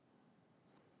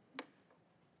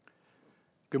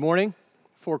Good morning,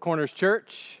 Four Corners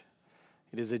Church.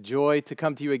 It is a joy to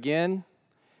come to you again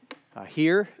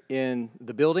here in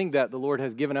the building that the Lord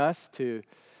has given us to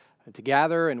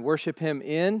gather and worship Him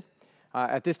in.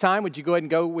 At this time, would you go ahead and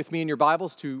go with me in your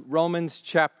Bibles to Romans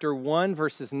chapter 1,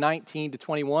 verses 19 to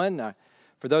 21.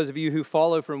 For those of you who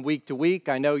follow from week to week,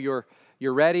 I know you're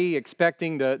ready,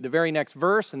 expecting the very next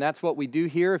verse, and that's what we do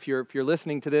here. If you're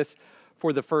listening to this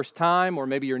for the first time, or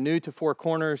maybe you're new to Four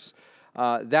Corners,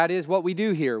 that is what we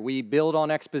do here. We build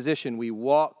on exposition. We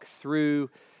walk through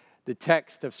the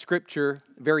text of Scripture,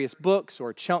 various books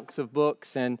or chunks of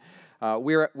books, and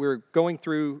we're going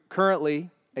through currently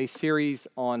a series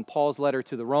on Paul's letter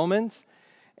to the Romans,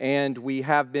 and we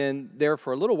have been there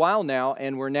for a little while now,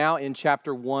 and we're now in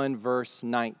chapter 1, verse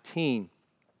 19.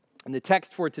 And the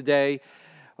text for today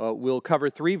will cover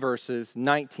three verses,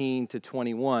 19 to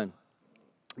 21.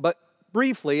 But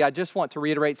briefly, I just want to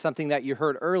reiterate something that you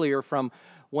heard earlier from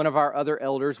one of our other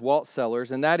elders, Walt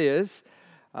Sellers, and that is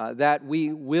that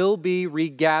we will be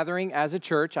regathering as a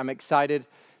church. I'm excited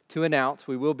to announce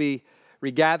we will be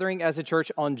regathering as a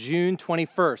church on June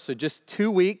 21st. So just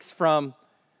 2 weeks from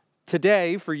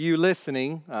today for you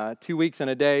listening, 2 weeks and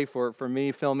a day for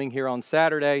me filming here on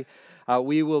Saturday,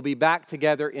 we will be back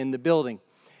together in the building.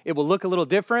 It will look a little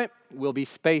different. We'll be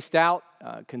spaced out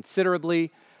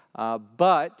considerably.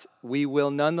 But we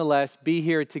will nonetheless be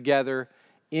here together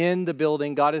in the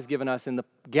building God has given us, in the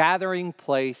gathering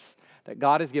place that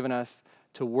God has given us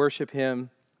to worship Him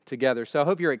together. So I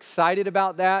hope you're excited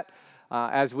about that.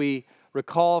 As we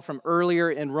recall from earlier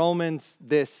in Romans,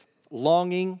 this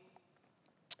longing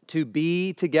to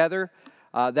be together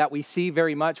that we see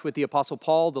very much with the Apostle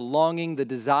Paul, the longing, the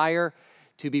desire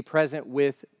to be present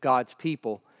with God's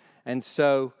people. And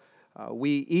so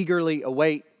we eagerly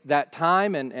await that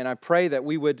time, and I pray that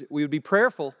we would be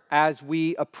prayerful as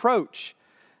we approach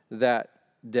that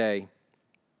day.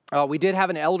 We did have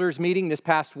an elders meeting this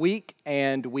past week,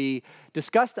 and we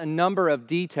discussed a number of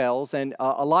details, and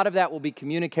a lot of that will be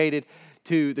communicated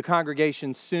to the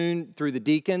congregation soon through the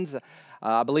deacons.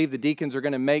 I believe the deacons are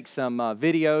going to make some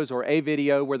videos or a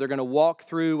video where they're going to walk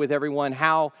through with everyone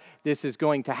how this is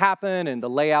going to happen and the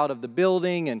layout of the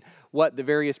building and what the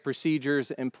various procedures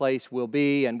in place will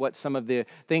be and what some of the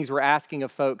things we're asking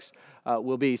of folks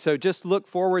will be. So just look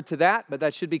forward to that, but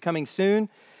that should be coming soon.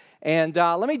 And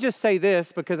let me just say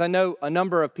this, because I know a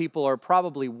number of people are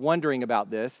probably wondering about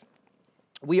this.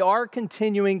 We are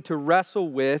continuing to wrestle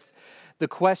with the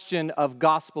question of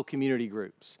gospel community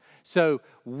groups. So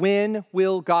when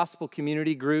will gospel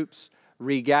community groups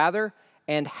regather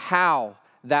and how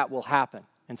that will happen?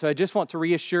 And so I just want to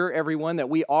reassure everyone that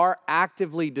we are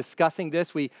actively discussing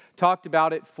this. We talked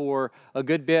about it for a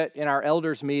good bit in our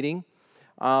elders meeting,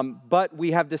 but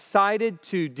we have decided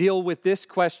to deal with this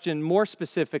question more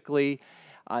specifically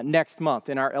next month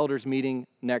in our elders meeting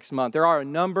next month. There are a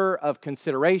number of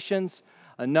considerations,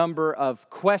 a number of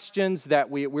questions that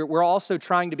we're also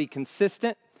trying to be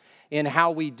consistent in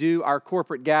how we do our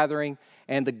corporate gathering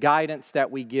and the guidance that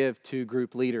we give to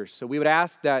group leaders. So we would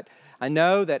ask that, I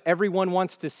know that everyone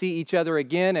wants to see each other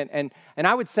again, and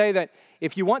I would say that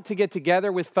if you want to get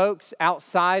together with folks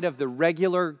outside of the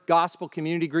regular gospel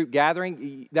community group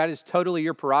gathering, that is totally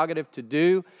your prerogative to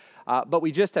do. But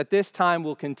we just at this time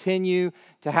will continue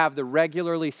to have the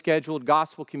regularly scheduled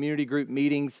gospel community group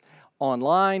meetings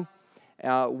online,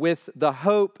 with the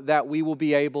hope that we will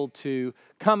be able to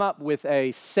come up with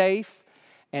a safe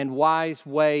and wise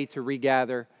way to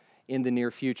regather in the near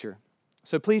future.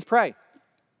 So please pray.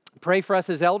 Pray for us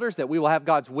as elders that we will have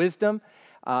God's wisdom,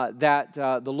 that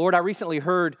the Lord, I recently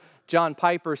heard John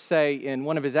Piper say in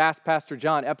one of his Ask Pastor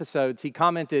John episodes, he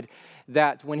commented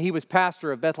that when he was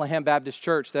pastor of Bethlehem Baptist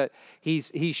Church, that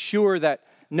he's sure that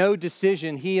no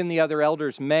decision he and the other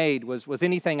elders made was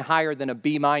anything higher than a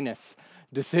B-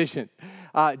 decision,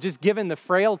 just given the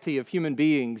frailty of human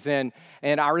beings and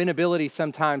our inability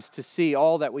sometimes to see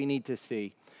all that we need to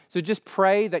see. So just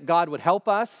pray that God would help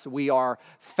us. We are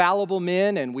fallible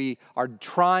men, and we are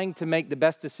trying to make the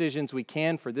best decisions we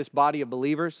can for this body of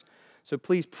believers. So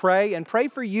please pray, and pray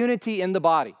for unity in the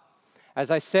body.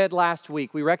 As I said last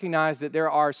week, we recognize that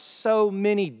there are so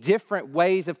many different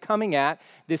ways of coming at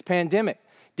this pandemic,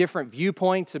 different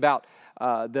viewpoints about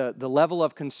the level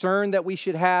of concern that we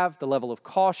should have, the level of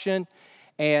caution,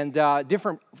 and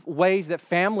different ways that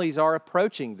families are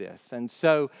approaching this. And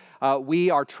so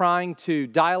we are trying to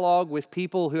dialogue with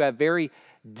people who have very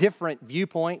different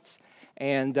viewpoints,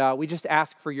 and we just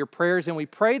ask for your prayers, and we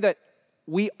pray that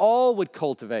we all would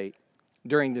cultivate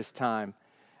during this time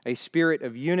a spirit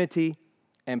of unity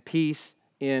and peace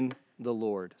in the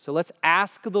Lord. So let's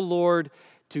ask the Lord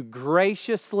to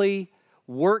graciously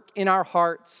work in our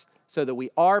hearts so that we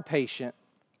are patient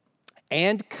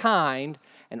and kind,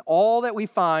 and all that we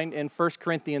find in 1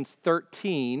 Corinthians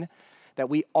 13, that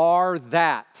we are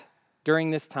that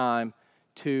during this time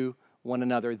to one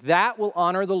another. That will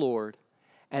honor the Lord,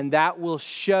 and that will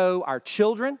show our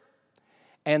children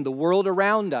and the world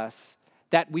around us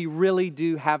that we really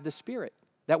do have the Spirit,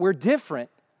 that we're different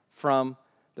from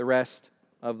the rest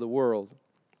of the world.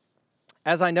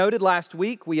 As I noted last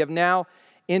week, we have now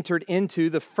entered into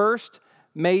the first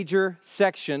major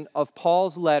section of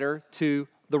Paul's letter to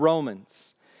the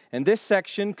Romans. And this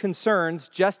section concerns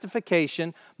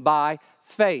justification by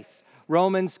faith.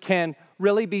 Romans can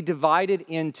really be divided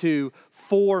into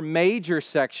four major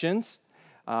sections,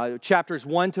 chapters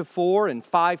 1 to 4 and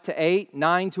 5 to 8,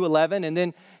 9 to 11, and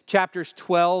then chapters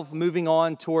 12 moving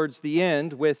on towards the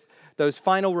end with those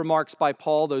final remarks by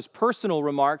Paul, those personal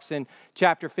remarks in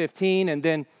chapter 15, and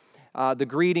then the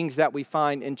greetings that we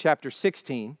find in chapter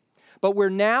 16. But we're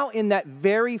now in that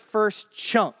very first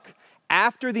chunk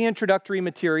after the introductory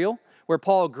material where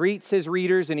Paul greets his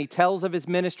readers and he tells of his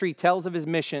ministry, tells of his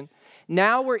mission.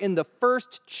 Now we're in the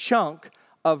first chunk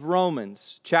of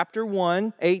Romans, chapter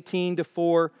 1, 18 to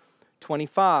 4,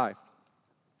 25.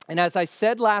 And as I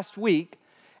said last week,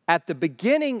 at the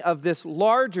beginning of this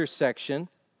larger section,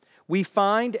 we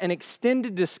find an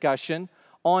extended discussion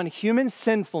on human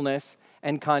sinfulness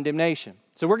and condemnation.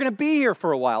 So we're going to be here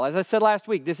for a while. As I said last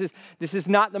week, this is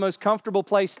not the most comfortable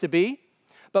place to be,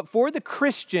 but for the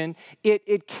Christian,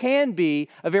 it can be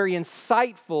a very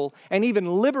insightful and even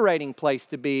liberating place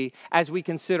to be as we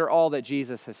consider all that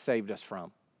Jesus has saved us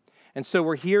from. And so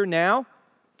we're here now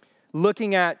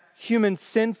looking at human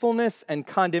sinfulness and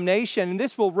condemnation, and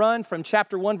this will run from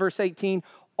chapter 1, verse 18,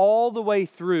 all the way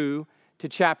through to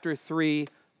chapter 3,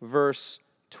 verse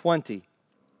 20.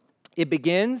 It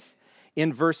begins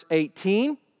in verse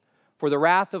 18, "For the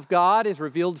wrath of God is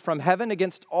revealed from heaven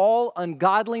against all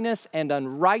ungodliness and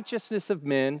unrighteousness of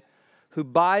men who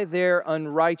by their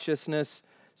unrighteousness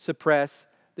suppress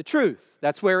the truth."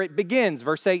 That's where it begins,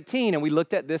 verse 18, and we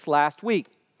looked at this last week.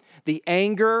 The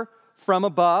anger from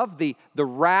above, the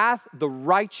wrath, the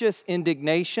righteous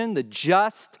indignation, the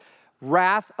just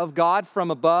wrath of God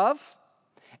from above,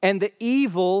 and the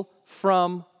evil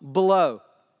from below.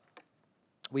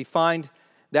 We find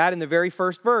that in the very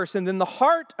first verse. And then the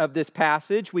heart of this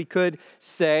passage, we could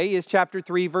say, is chapter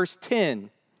 3, verse 10.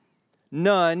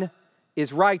 "None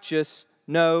is righteous,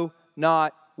 no,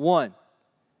 not one."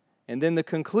 And then the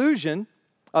conclusion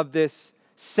of this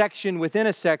section within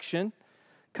a section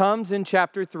comes in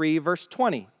chapter 3, verse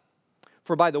 20.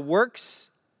 For by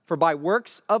works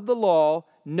of the law,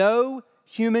 no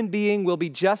human being will be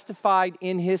justified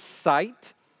in his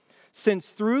sight, since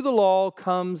through the law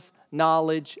comes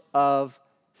knowledge of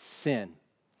sin."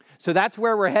 So that's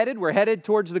where we're headed. We're headed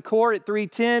towards the core at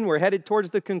 3:10. We're headed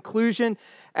towards the conclusion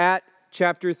at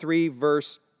chapter 3,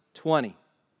 verse 20.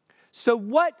 So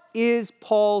what is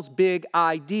Paul's big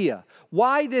idea?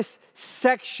 Why this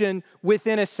section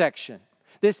within a section?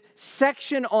 This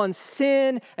section on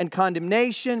sin and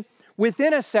condemnation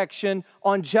within a section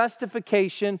on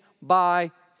justification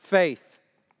by faith.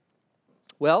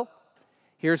 Well,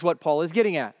 here's what Paul is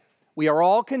getting at. We are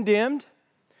all condemned.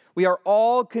 We are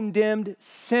all condemned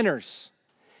sinners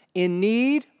in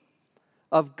need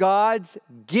of God's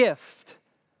gift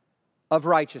of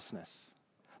righteousness.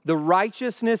 The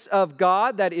righteousness of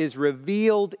God that is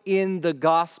revealed in the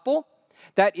gospel,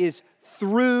 that is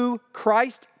through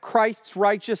Christ, Christ's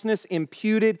righteousness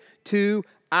imputed to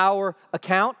our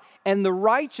account, and the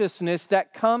righteousness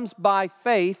that comes by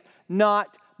faith,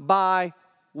 not by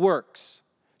works.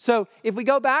 So if we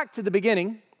go back to the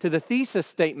beginning, to the thesis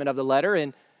statement of the letter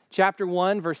in chapter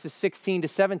 1, verses 16 to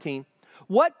 17,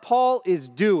 what Paul is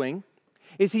doing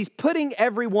is he's putting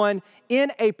everyone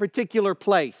in a particular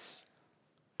place,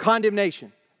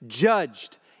 condemnation,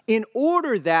 judged, in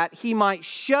order that he might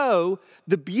show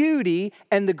the beauty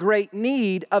and the great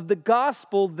need of the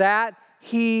gospel that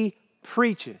he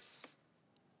preaches.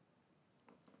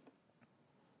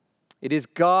 It is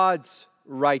God's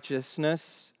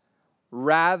righteousness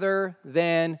rather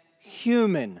than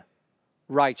human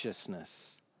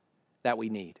righteousness that we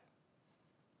need.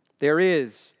 There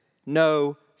is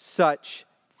no such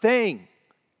thing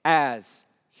as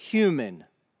human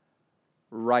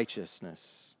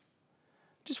righteousness.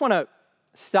 Just want to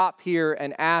stop here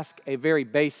and ask a very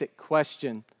basic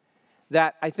question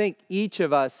that I think each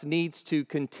of us needs to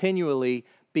continually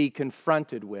be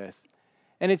confronted with.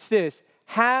 And it's this: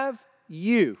 have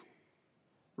you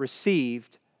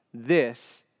received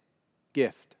this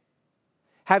gift?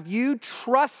 Have you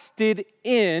trusted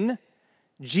in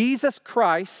Jesus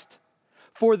Christ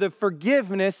for the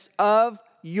forgiveness of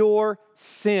your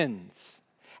sins?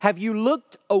 Have you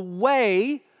looked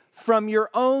away from your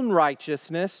own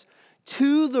righteousness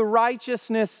to the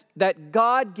righteousness that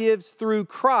God gives through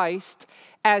Christ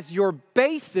as your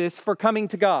basis for coming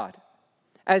to God,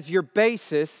 as your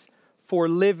basis for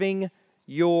living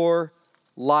your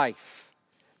life?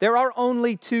 There are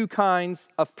only two kinds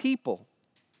of people.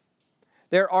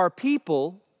 There are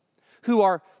people who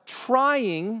are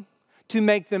trying to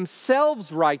make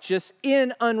themselves righteous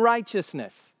in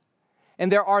unrighteousness.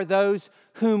 And there are those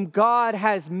whom God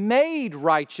has made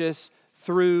righteous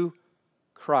through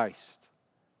Christ.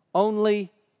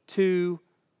 Only two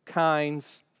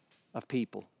kinds of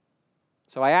people.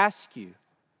 So I ask you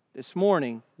this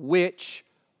morning, which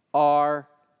are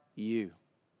you?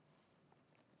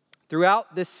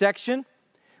 Throughout this section,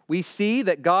 we see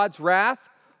that God's wrath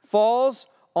falls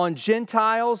on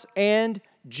Gentiles and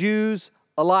Jews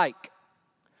alike.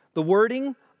 The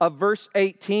wording of verse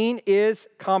 18 is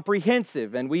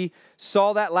comprehensive, and we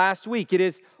saw that last week. It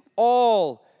is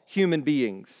all human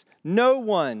beings. No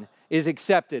one is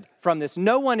accepted from this.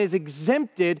 No one is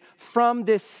exempted from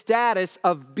this status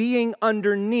of being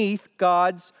underneath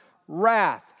God's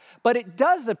wrath. But it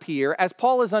does appear, as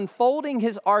Paul is unfolding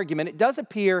his argument, it does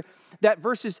appear that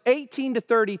verses 18 to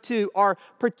 32 are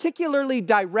particularly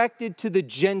directed to the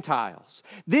Gentiles.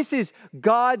 This is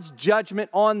God's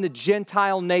judgment on the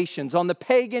Gentile nations, on the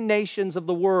pagan nations of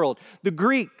the world, the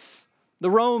Greeks, the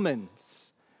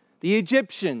Romans, the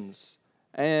Egyptians,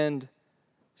 and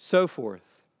so forth.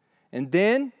 And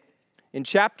then, in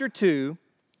chapter 2,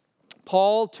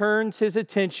 Paul turns his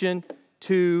attention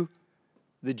to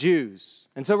the Jews.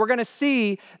 And so we're going to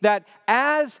see that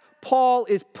as Paul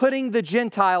is putting the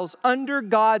Gentiles under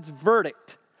God's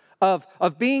verdict of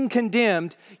being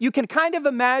condemned, you can kind of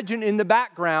imagine in the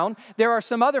background, there are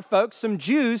some other folks, some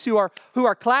Jews who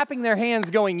are clapping their hands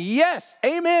going, "Yes,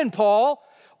 amen, Paul.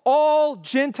 All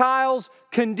Gentiles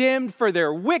condemned for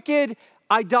their wicked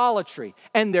idolatry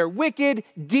and their wicked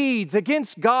deeds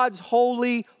against God's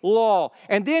holy law."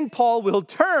 And then Paul will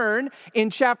turn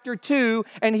in chapter 2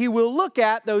 and he will look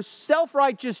at those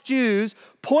self-righteous Jews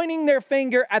pointing their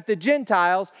finger at the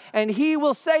Gentiles, and he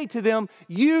will say to them,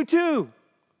 "You too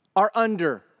are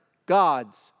under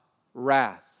God's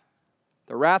wrath."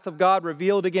 The wrath of God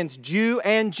revealed against Jew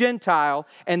and Gentile,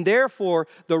 and therefore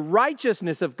the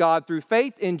righteousness of God through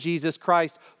faith in Jesus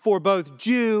Christ for both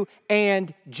Jew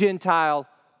and Gentile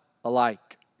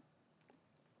alike.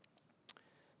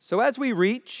 So as we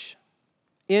reach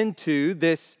into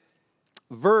this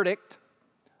verdict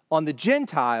on the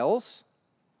Gentiles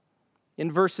in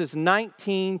verses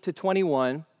 19 to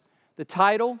 21, the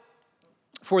title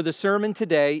for the sermon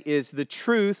today is "The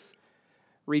Truth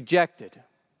Rejected."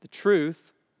 The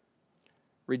truth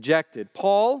rejected.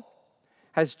 Paul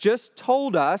has just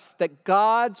told us that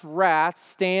God's wrath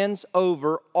stands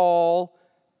over all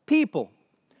people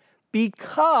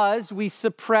because we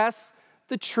suppress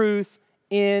the truth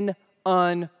in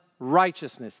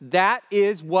unrighteousness. That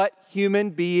is what human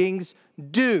beings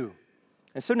do.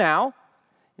 And so now,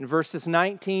 in verses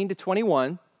 19 to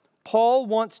 21, Paul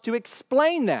wants to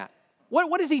explain that.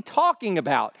 What is he talking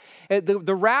about?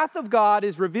 The wrath of God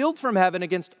is revealed from heaven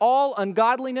against all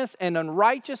ungodliness and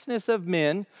unrighteousness of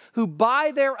men who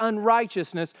by their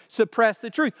unrighteousness suppress the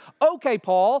truth. Okay,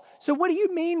 Paul, so what do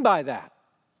you mean by that?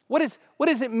 What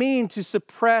does it mean to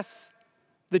suppress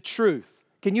the truth?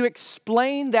 Can you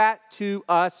explain that to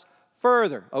us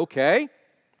further? Okay.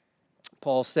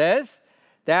 Paul says,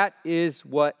 that is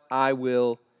what I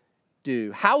will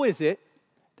do. How is it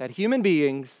that human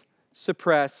beings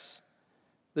suppress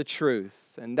the truth?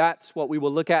 And that's what we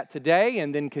will look at today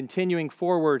and then continuing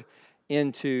forward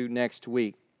into next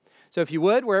week. So if you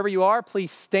would, wherever you are,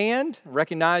 please stand.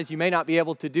 Recognize you may not be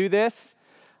able to do this,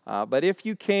 but if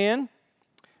you can,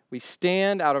 we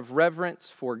stand out of reverence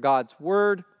for God's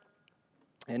word.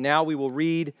 And now we will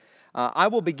read, I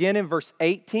will begin in verse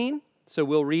 18. So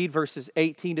we'll read verses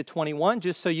 18 to 21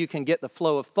 just so you can get the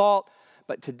flow of thought.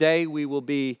 But today we will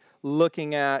be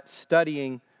looking at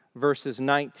studying verses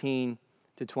 19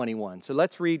 to 21. So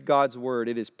let's read God's word.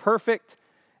 It is perfect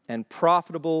and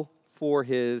profitable for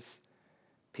his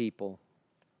people.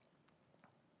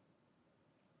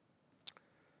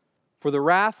 For the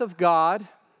wrath of God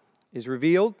is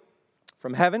revealed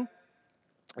from heaven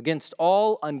against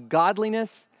all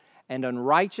ungodliness and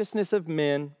unrighteousness of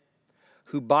men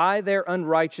who by their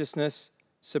unrighteousness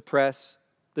suppress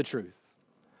the truth.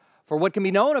 For what can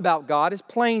be known about God is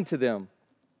plain to them,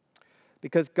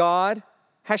 because God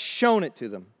has shown it to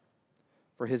them.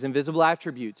 For his invisible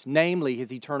attributes, namely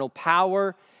his eternal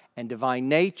power and divine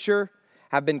nature,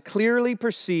 have been clearly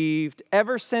perceived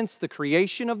ever since the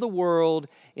creation of the world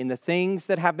in the things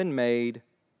that have been made,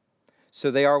 so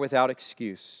they are without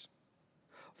excuse.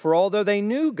 For although they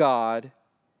knew God,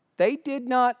 they did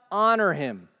not honor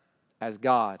Him as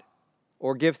God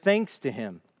or give thanks to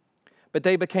Him, but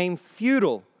they became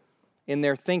futile in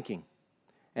their thinking,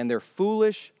 and their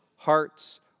foolish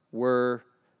hearts were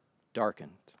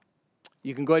darkened.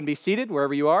 You can go ahead and be seated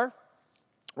wherever you are.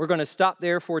 We're going to stop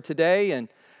there for today, and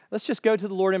let's just go to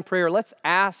the Lord in prayer. Let's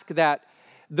ask that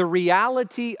the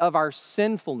reality of our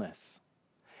sinfulness,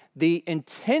 the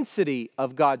intensity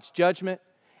of God's judgment,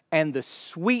 and the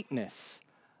sweetness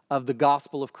of the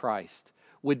gospel of Christ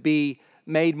would be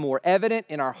made more evident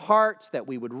in our hearts, that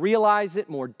we would realize it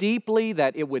more deeply,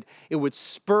 that it would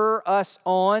spur us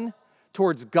on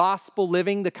towards gospel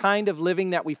living, the kind of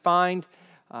living that we find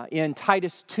in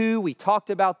Titus 2. We talked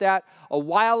about that a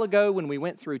while ago when we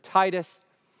went through Titus,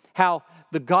 how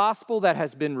the gospel that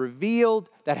has been revealed,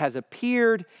 that has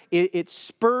appeared, it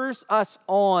spurs us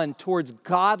on towards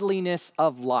godliness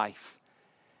of life,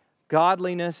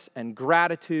 godliness and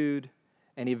gratitude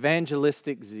and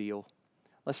evangelistic zeal.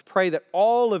 Let's pray that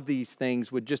all of these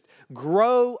things would just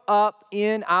grow up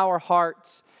in our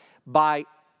hearts by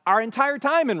our entire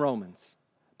time in Romans.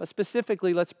 But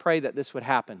specifically, let's pray that this would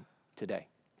happen today.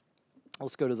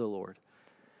 Let's go to the Lord.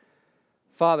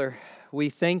 Father, we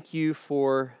thank you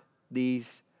for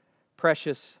these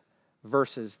precious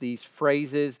verses, these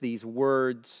phrases, these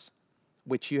words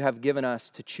which you have given us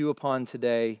to chew upon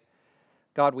today.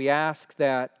 God, we ask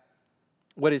that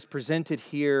what is presented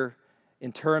here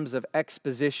in terms of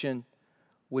exposition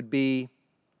would be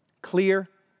clear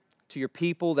to your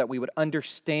people, that we would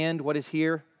understand what is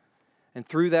here. And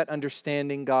through that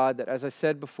understanding, God, that as I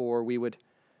said before, we would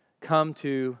come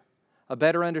to a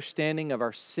better understanding of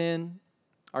our sin,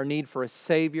 our need for a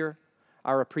Savior,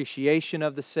 our appreciation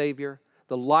of the Savior,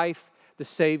 the life the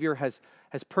Savior has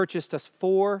purchased us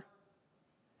for,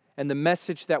 and the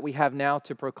message that we have now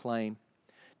to proclaim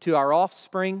to our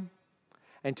offspring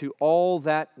and to all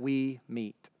that we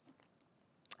meet.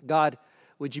 God,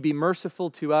 would you be merciful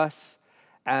to us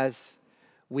as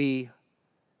we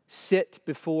sit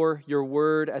before your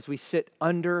word, as we sit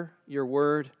under your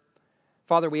word.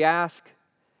 Father, we ask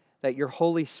that your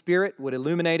Holy Spirit would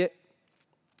illuminate it.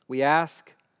 We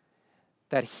ask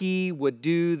that He would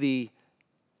do the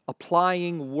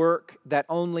applying work that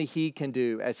only He can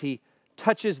do as He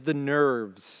touches the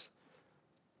nerves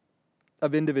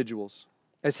of individuals,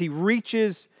 as He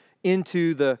reaches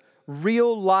into the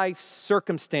real life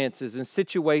circumstances and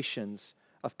situations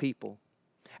of people,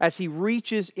 as He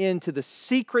reaches into the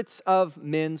secrets of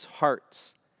men's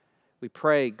hearts. We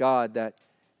pray, God, that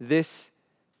this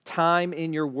time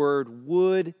in your word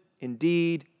would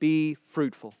indeed be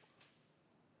fruitful.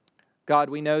 God,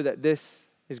 we know that this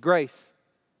is grace.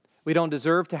 We don't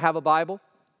deserve to have a Bible.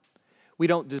 We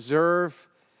don't deserve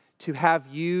to have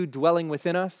you dwelling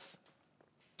within us.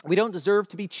 We don't deserve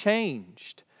to be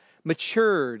changed,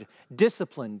 matured,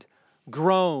 disciplined,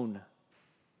 grown,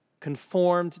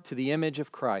 conformed to the image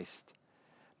of Christ.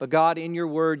 But God, in your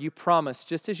word, you promise,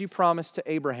 just as you promised to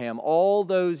Abraham all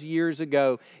those years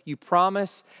ago, you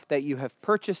promise that you have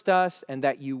purchased us and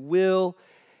that you will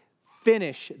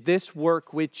finish this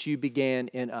work which you began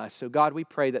in us. So God, we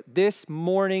pray that this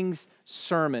morning's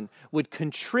sermon would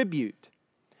contribute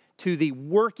to the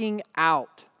working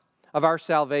out of our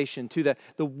salvation, to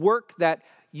the work that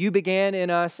you began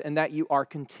in us and that you are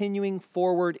continuing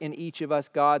forward in each of us,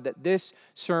 God, that this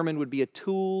sermon would be a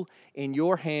tool in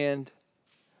your hand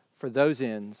for those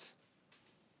ends.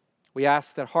 We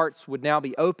ask that hearts would now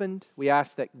be opened. We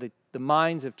ask that the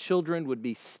minds of children would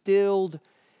be stilled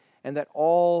and that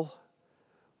all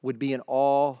would be in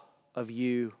awe of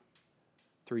you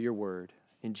through your word.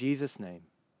 In Jesus' name,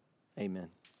 amen.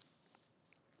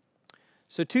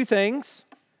 So 2 things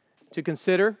to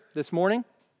consider this morning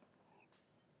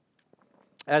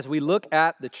as we look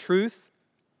at the truth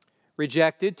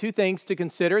rejected. 2 things to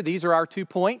consider. These are our 2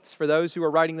 points for those who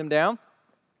are writing them down.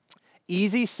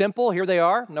 Easy, simple, here they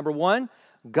are. Number 1,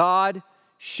 God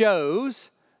shows.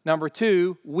 Number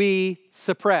 2, we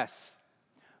suppress.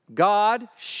 God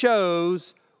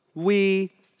shows,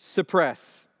 we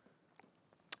suppress.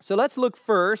 So let's look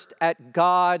first at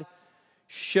God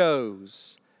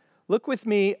shows. Look with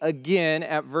me again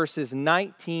at verses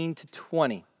 19 to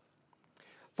 20.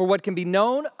 For what can be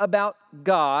known about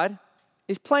God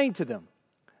is plain to them,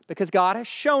 because God has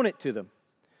shown it to them.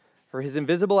 For His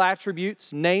invisible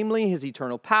attributes, namely His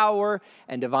eternal power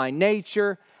and divine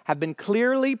nature, have been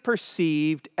clearly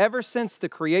perceived ever since the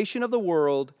creation of the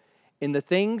world in the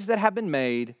things that have been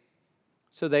made,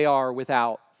 so they are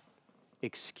without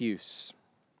excuse.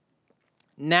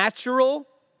 Natural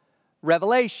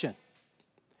revelation.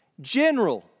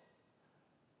 General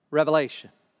revelation.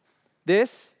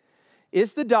 This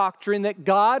is the doctrine that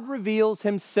God reveals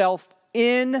himself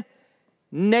in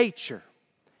nature,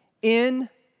 in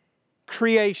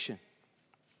creation,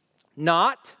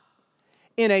 not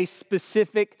in a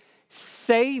specific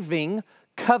saving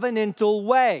covenantal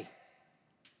way.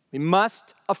 We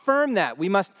must affirm that. We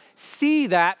must see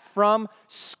that from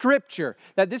Scripture,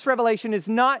 that this revelation is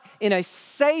not in a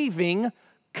saving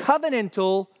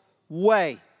covenantal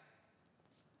way.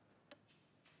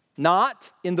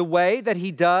 Not in the way that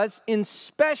he does in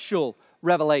special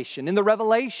revelation, in the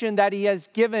revelation that he has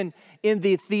given in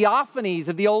the theophanies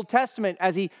of the Old Testament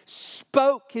as he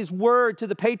spoke his word to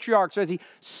the patriarchs, or as he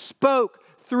spoke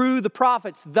through the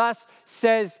prophets. Thus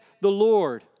says the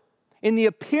Lord. In the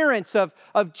appearance of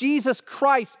Jesus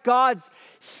Christ, God's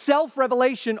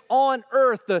self-revelation on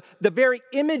earth, the very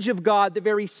image of God, the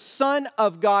very Son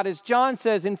of God, as John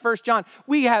says in 1 John,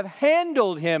 we have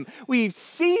handled him, we've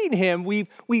seen him, we've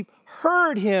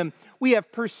heard him, we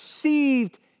have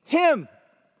perceived him,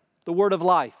 the word of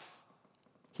life.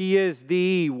 He is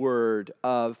the Word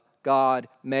of God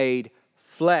made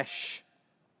flesh.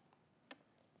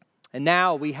 And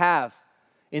now we have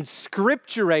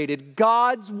inscripturated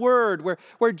God's word,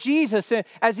 where Jesus,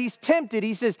 as he's tempted,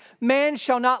 he says, man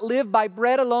shall not live by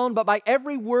bread alone, but by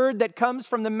every word that comes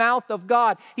from the mouth of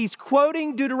God. He's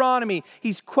quoting Deuteronomy.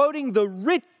 He's quoting the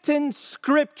written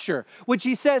Scripture, which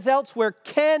he says elsewhere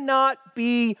cannot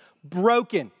be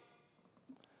broken.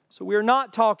 So we're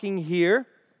not talking here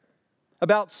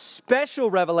about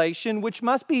special revelation, which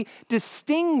must be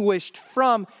distinguished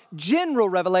from general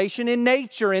revelation in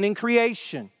nature and in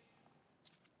creation.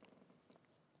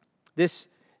 This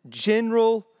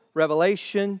general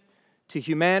revelation to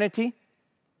humanity,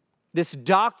 this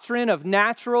doctrine of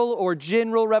natural or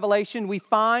general revelation, we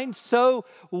find so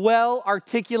well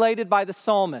articulated by the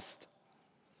psalmist.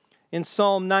 In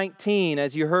Psalm 19,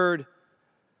 as you heard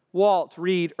Walt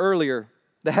read earlier,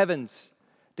 the heavens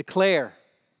declare,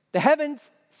 the heavens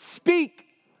speak,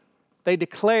 they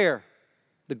declare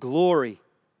the glory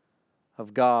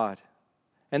of God.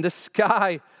 And the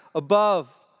sky above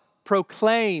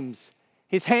proclaims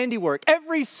his handiwork.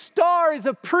 Every star is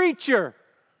a preacher,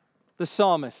 the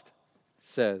psalmist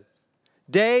says.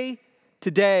 Day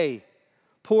to day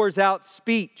pours out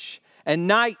speech, and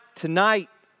night to night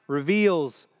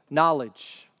reveals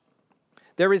knowledge.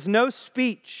 There is no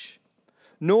speech,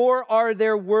 nor are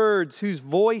there words whose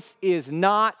voice is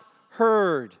not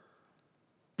heard.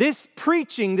 This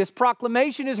preaching, this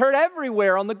proclamation is heard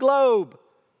everywhere on the globe.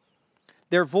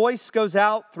 Their voice goes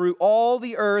out through all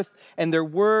the earth, and their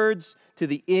words to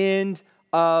the end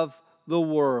of the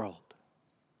world.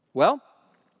 Well,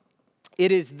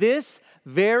 it is this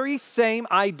very same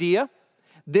idea,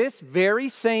 this very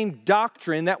same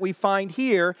doctrine that we find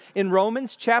here in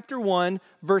Romans chapter 1,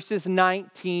 verses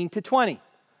 19 to 20.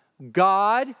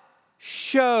 God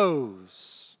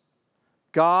shows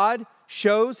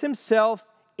himself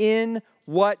in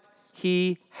what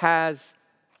he has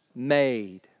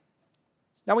made.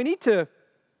 Now we need to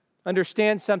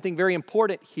understand something very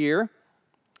important here.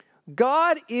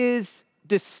 God is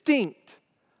distinct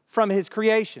from his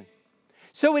creation.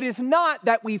 So it is not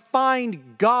that we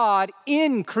find God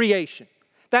in creation.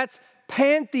 That's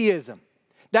pantheism.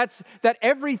 That's that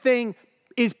everything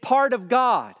is part of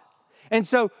God. And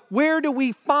so where do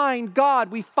we find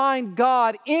God? We find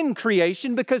God in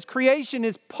creation because creation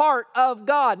is part of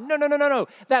God. No.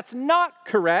 That's not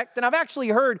correct. And I've actually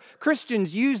heard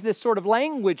Christians use this sort of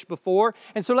language before.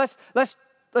 And so let's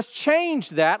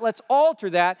change that. Let's alter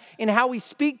that in how we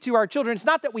speak to our children. It's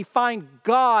not that we find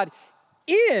God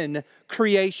in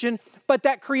creation, but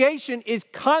that creation is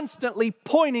constantly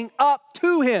pointing up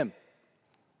to him.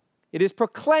 It is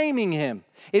proclaiming him.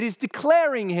 It is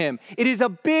declaring him. It is a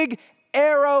big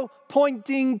arrow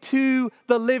pointing to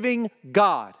the living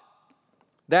God.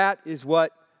 That is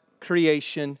what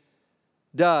creation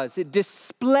does. It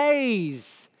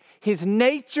displays his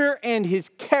nature and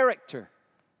his character.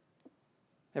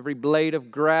 Every blade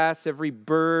of grass, every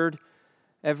bird,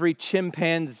 every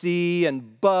chimpanzee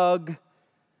and bug,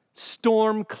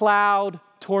 storm cloud,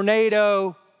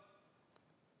 tornado,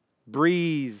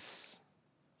 breeze,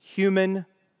 human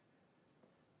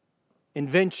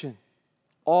invention,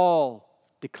 all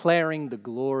declaring the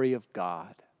glory of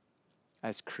God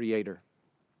as creator.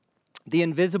 The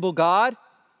invisible God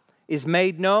is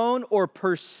made known or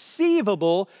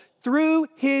perceivable through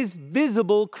his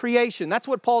visible creation. That's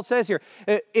what Paul says here.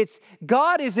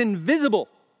 God is invisible.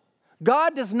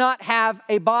 God does not have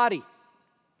a body.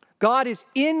 God is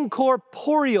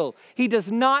incorporeal. He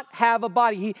does not have a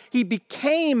body. He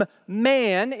became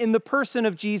man in the person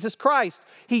of Jesus Christ.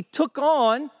 He took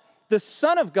on, the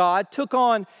Son of God took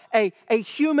on a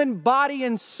human body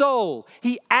and soul.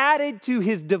 He added to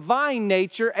his divine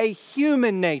nature a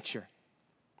human nature.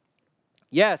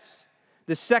 Yes,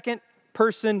 the second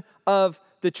person of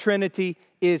the Trinity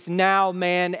is now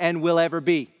man and will ever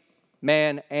be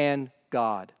man and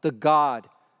God, the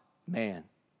God-man.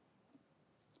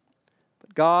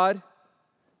 But God,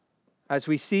 as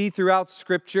we see throughout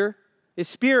Scripture, is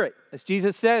spirit, as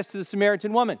Jesus says to the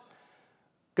Samaritan woman.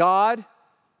 God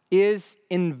is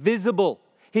invisible.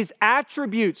 His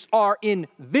attributes are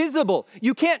invisible.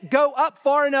 You can't go up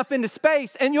far enough into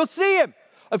space and you'll see him.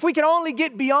 If we can only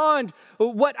get beyond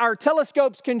what our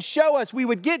telescopes can show us, we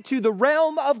would get to the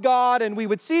realm of God and we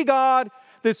would see God,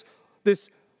 this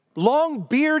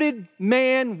long-bearded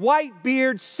man, white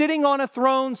beard, sitting on a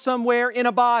throne somewhere in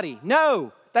a body.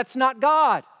 No, that's not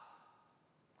God.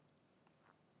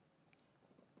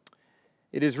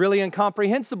 It is really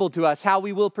incomprehensible to us how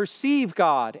we will perceive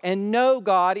God and know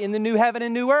God in the new heaven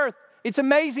and new earth. It's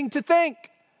amazing to think,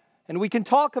 and we can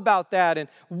talk about that and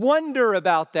wonder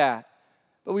about that.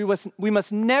 But we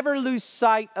must never lose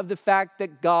sight of the fact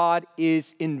that God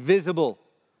is invisible.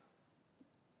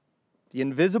 The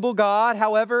invisible God,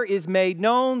 however, is made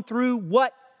known through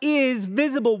what is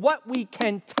visible, what we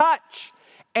can touch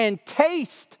and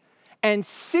taste and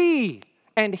see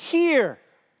and hear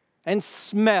and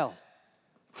smell.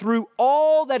 Through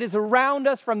all that is around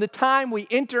us from the time we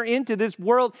enter into this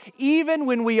world, even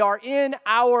when we are in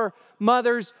our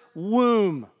mother's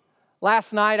womb.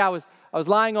 Last night I was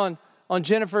lying on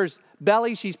Jennifer's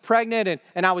belly. She's pregnant,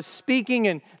 and I was speaking,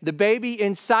 and the baby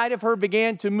inside of her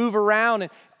began to move around,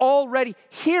 and already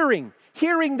hearing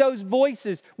those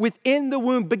voices within the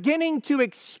womb, beginning to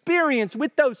experience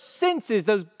with those senses,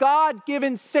 those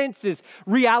God-given senses,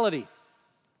 reality.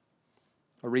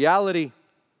 A reality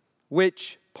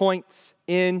which points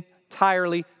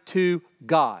entirely to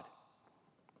God.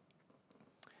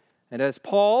 And as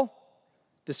Paul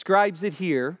describes it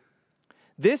here,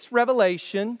 this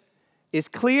revelation is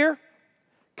clear,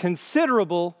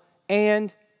 considerable,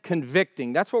 and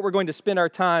convicting. That's what we're going to spend our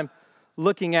time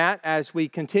looking at as we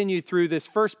continue through this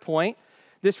first point.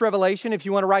 This revelation, if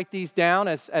you want to write these down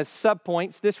as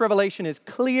subpoints, this revelation is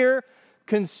clear,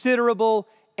 considerable,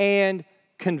 and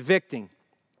convicting.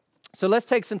 So let's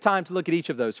take some time to look at each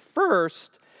of those.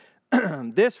 First,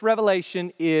 this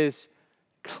revelation is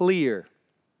clear.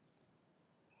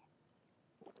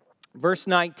 Verse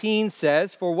 19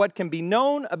 says, "For what can be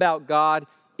known about God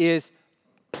is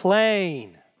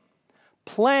plain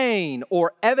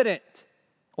or evident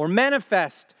or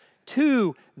manifest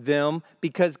to them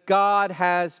because God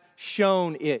has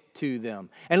shown it to them."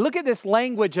 And look at this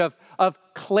language of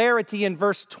clarity in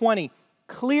verse 20.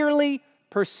 Clearly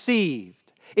perceived.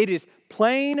 It is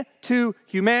plain to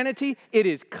humanity. It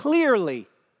is clearly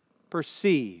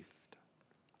perceived.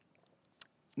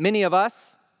 Many of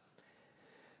us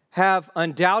have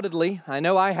undoubtedly, I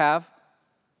know I have,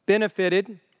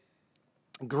 benefited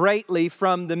greatly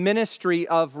from the ministry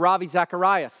of Ravi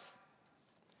Zacharias.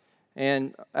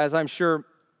 And as I'm sure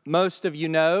most of you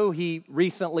know, he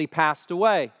recently passed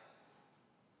away.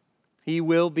 He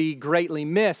will be greatly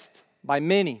missed by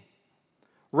many.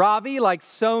 Ravi, like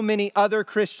so many other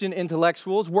Christian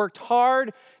intellectuals, worked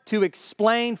hard to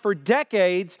explain for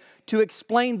decades, to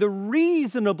explain the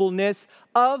reasonableness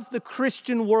of the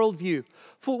Christian worldview,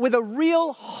 with a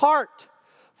real heart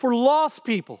for lost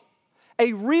people,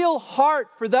 a real heart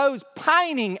for those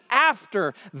pining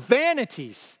after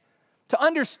vanities, to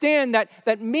understand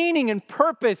that meaning and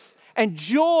purpose and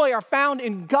joy are found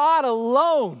in God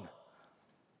alone.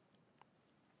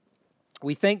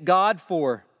 We thank God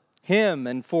for him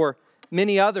and for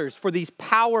many others, for these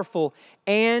powerful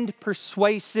and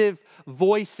persuasive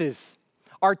voices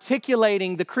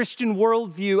articulating the Christian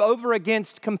worldview over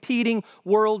against competing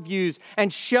worldviews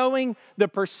and showing the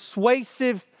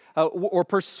persuasively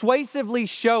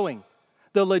showing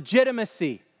the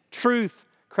legitimacy, truth,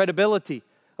 credibility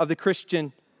of the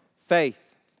Christian faith.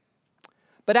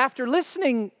 But after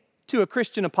listening to a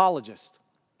Christian apologist,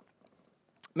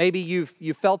 maybe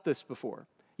you've felt this before.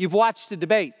 You've watched a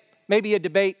debate, maybe a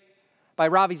debate by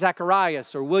Ravi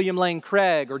Zacharias or William Lane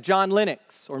Craig or John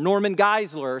Lennox or Norman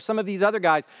Geisler or some of these other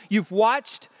guys. You've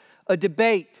watched a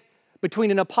debate between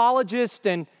an apologist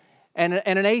and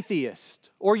an atheist.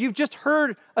 Or you've just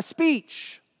heard a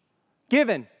speech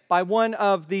given by one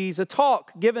of these, a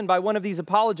talk given by one of these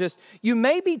apologists. You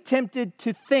may be tempted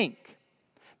to think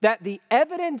that the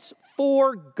evidence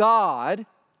for God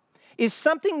is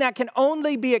something that can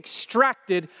only be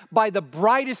extracted by the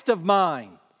brightest of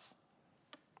minds,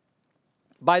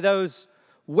 by those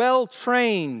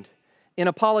well-trained in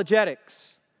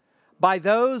apologetics, by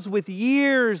those with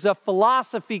years of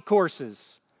philosophy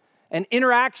courses and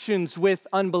interactions with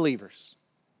unbelievers.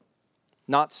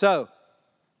 Not so,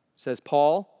 says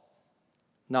Paul,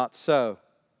 not so.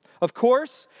 Of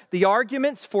course, the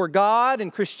arguments for God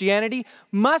and Christianity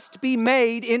must be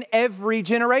made in every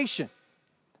generation.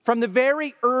 From the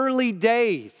very early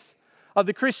days of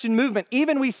the Christian movement,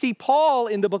 even we see Paul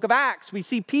in the book of Acts, we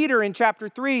see Peter in chapter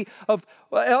 3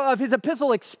 of his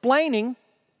epistle explaining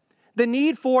the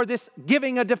need for this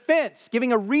giving a defense,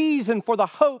 giving a reason for the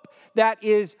hope that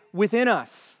is within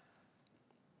us.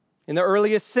 In the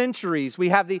earliest centuries, we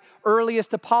have the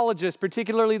earliest apologists,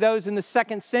 particularly those in the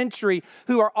 2nd century,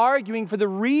 who are arguing for the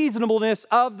reasonableness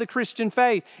of the Christian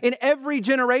faith. In every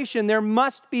generation, there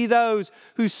must be those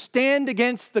who stand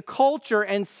against the culture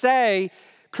and say,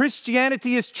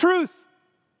 Christianity is truth.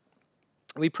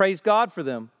 We praise God for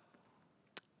them.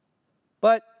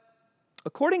 But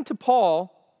according to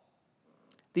Paul,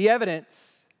 the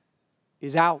evidence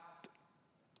is out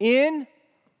in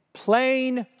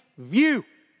plain view.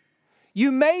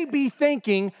 You may be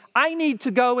thinking, I need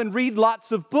to go and read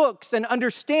lots of books and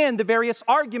understand the various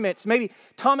arguments. Maybe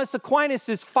Thomas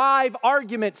Aquinas' 5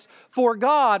 arguments for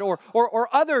God or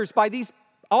others by these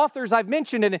authors I've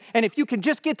mentioned. And if you can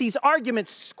just get these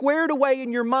arguments squared away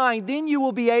in your mind, then you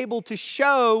will be able to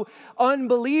show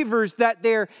unbelievers that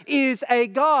there is a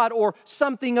God or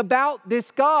something about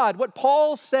this God. What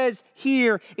Paul says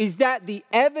here is that the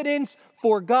evidence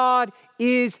for God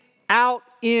is out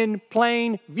in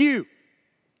plain view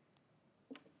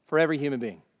for every human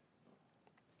being,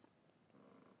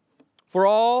 for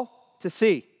all to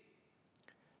see,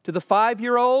 to the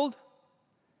 5-year-old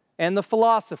and the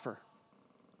philosopher.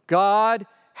 God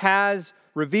has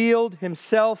revealed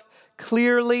himself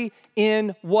clearly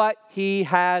in what he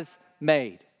has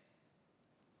made.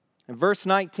 And verse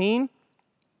 19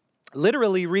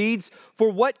 literally reads,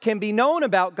 for what can be known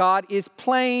about God is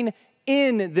plain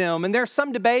in them. And there's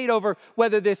some debate over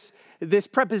whether this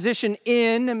preposition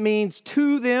in means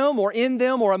to them or in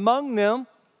them or among them.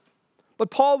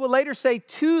 But Paul will later say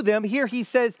to them. Here he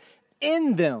says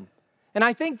in them. And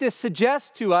I think this suggests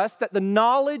to us that the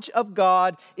knowledge of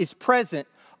God is present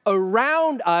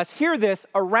around us. Hear this,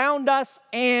 around us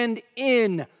and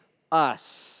in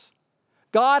us.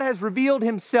 God has revealed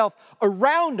himself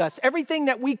around us, everything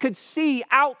that we could see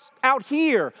out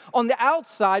here on the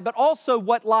outside, but also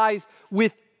what lies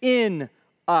within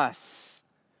us.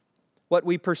 What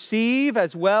we perceive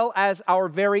as well as our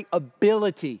very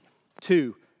ability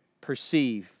to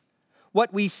perceive.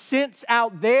 What we sense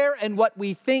out there and what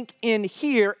we think in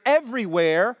here,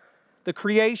 everywhere, the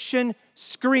creation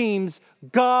screams,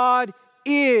 God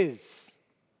is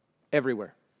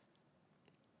everywhere.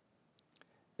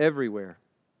 Everywhere.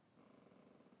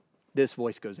 This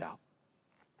voice goes out.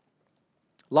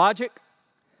 Logic,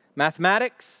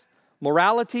 mathematics,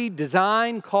 morality,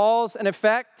 design, cause and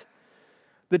effect,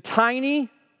 the tiny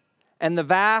and the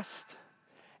vast,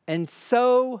 and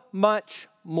so much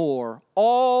more,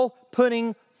 all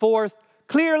putting forth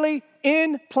clearly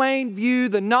in plain view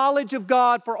the knowledge of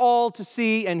God for all to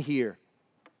see and hear.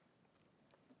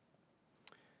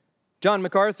 John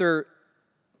MacArthur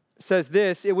says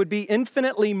this, it would be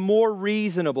infinitely more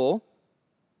reasonable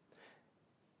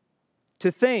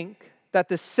to think that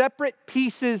the separate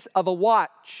pieces of a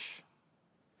watch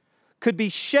could be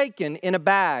shaken in a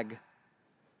bag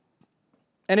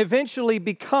and eventually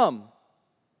become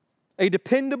a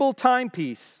dependable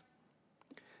timepiece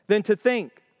than to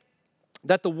think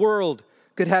that the world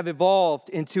could have evolved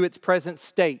into its present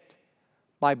state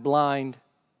by blind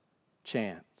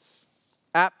chance.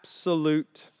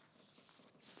 Absolute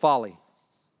folly.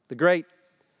 The great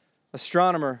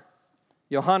astronomer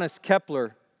Johannes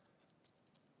Kepler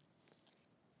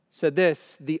said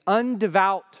this, the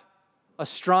undevout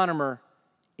astronomer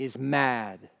is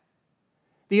mad.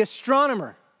 The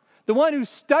astronomer, the one who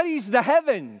studies the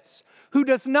heavens, who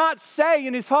does not say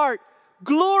in his heart,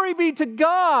 glory be to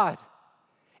God,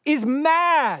 is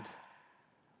mad.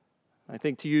 I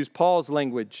think to use Paul's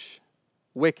language,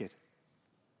 wicked.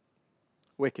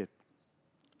 Wicked.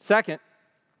 Second,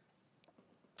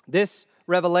 this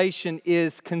revelation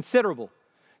is considerable.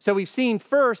 So we've seen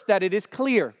first that it is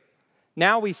clear.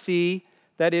 Now we see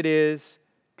that it is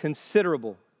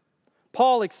considerable.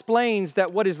 Paul explains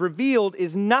that what is revealed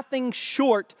is nothing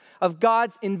short of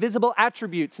God's invisible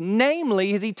attributes,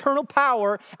 namely his eternal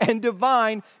power and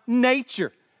divine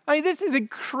nature. I mean, this is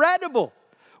incredible.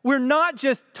 We're not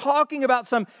just talking about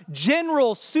some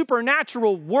general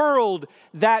supernatural world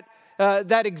that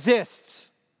that exists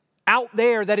out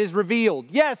there that is revealed.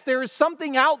 Yes, there is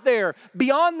something out there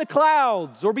beyond the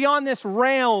clouds or beyond this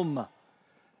realm.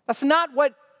 That's not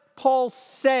what Paul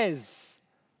says.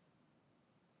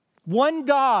 One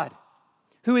God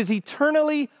who is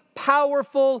eternally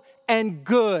powerful and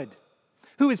good,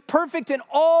 who is perfect in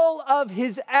all of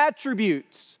his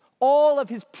attributes, all of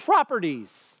his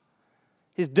properties,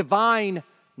 his divine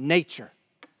nature.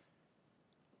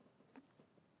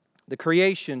 The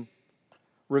creation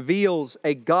reveals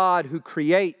a God who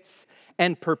creates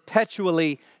and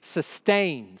perpetually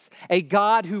sustains, a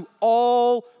God who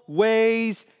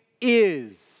always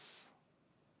is.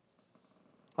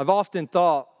 I've often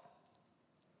thought,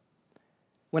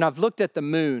 when I've looked at the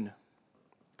moon,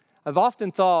 I've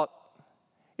often thought,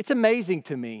 it's amazing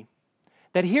to me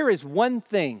that here is one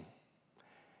thing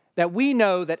that we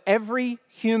know that every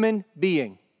human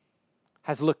being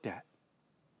has looked at,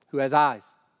 who has eyes.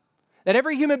 That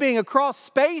every human being across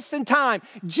space and time,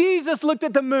 Jesus looked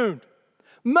at the moon.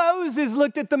 Moses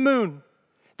looked at the moon.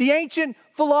 The ancient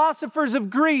philosophers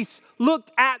of Greece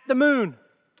looked at the moon.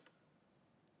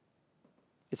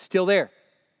 It's still there.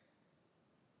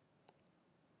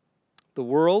 The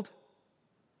world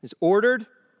is ordered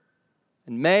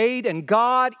and made, and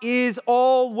God is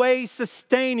always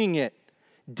sustaining it,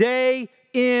 day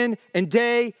in and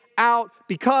day out,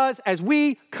 because as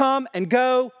we come and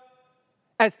go,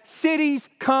 as cities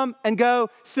come and go,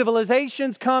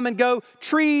 civilizations come and go,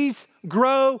 trees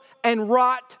grow and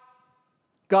rot,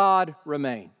 God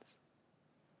remains.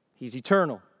 He's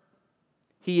eternal.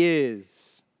 He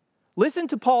is. Listen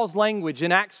to Paul's language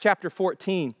in Acts chapter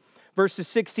 14, verses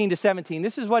 16 to 17.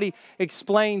 This is what he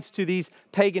explains to these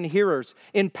pagan hearers.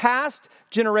 In past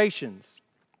generations,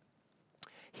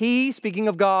 he, speaking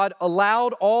of God,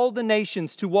 allowed all the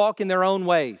nations to walk in their own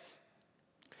ways.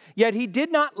 Yet he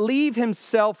did not leave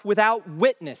himself without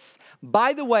witness.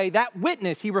 By the way, that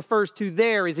witness he refers to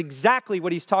there is exactly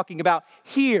what he's talking about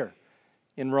here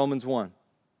in Romans 1.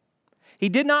 He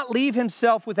did not leave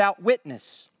himself without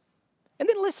witness. And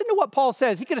then listen to what Paul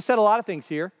says. He could have said a lot of things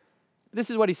here. This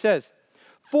is what he says.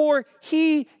 For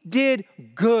he did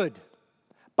good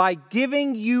by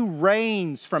giving you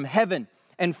rains from heaven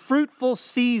and fruitful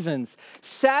seasons,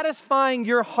 satisfying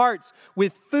your hearts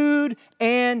with food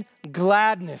and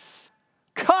gladness.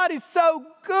 God is so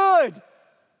good.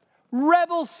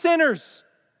 Rebel sinners,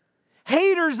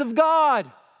 haters of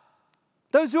God,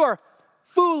 those who are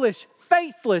foolish,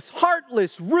 faithless,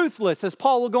 heartless, ruthless, as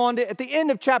Paul will go on to at the end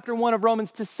of chapter 1 of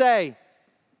Romans to say,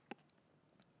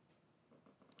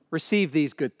 receive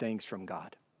these good things from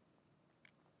God.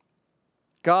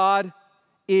 God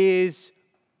is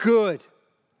good.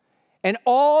 And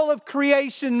all of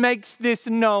creation makes this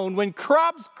known. When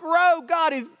crops grow,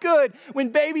 God is good. When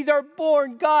babies are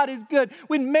born, God is good.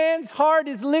 When man's heart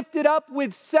is lifted up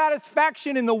with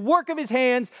satisfaction in the work of his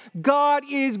hands, God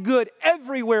is good.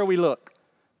 Everywhere we look,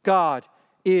 God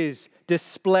is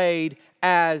displayed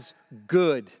as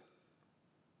good.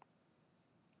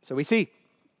 So we see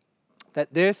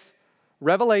that this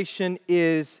revelation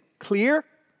is clear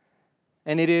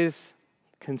and it is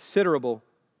considerable.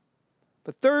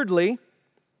 But thirdly,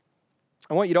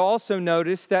 I want you to also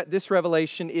notice that this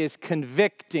revelation is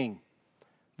convicting.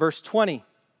 Verse 20.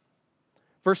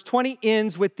 Verse 20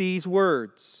 ends with these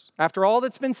words. After all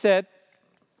that's been said,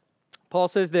 Paul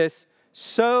says this,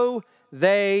 so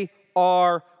they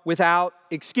are without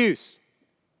excuse.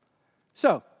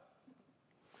 So,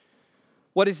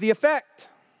 what is the effect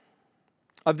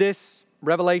of this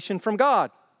revelation from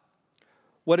God?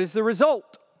 What is the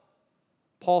result?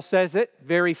 Paul says it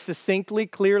very succinctly,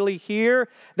 clearly here,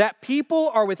 that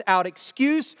people are without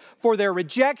excuse for their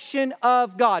rejection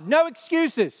of God. No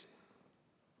excuses.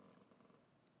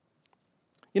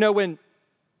 You know, when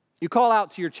you call out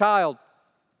to your child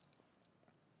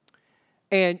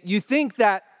and you think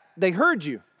that they heard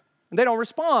you and they don't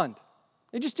respond,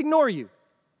 they just ignore you.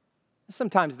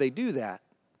 Sometimes they do that.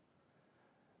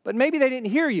 But maybe they didn't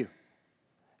hear you.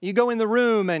 You go in the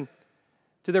room and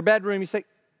to their bedroom, you say,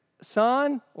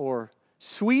 son or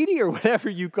sweetie or whatever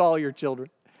you call your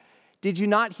children, did you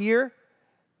not hear?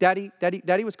 Daddy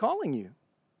was calling you.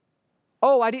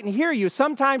 Oh, I didn't hear you.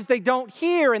 Sometimes they don't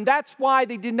hear, and that's why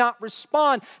they did not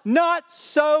respond. Not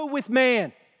so with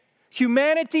man.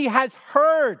 Humanity has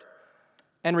heard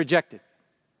and rejected.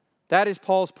 That is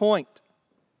Paul's point.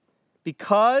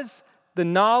 Because the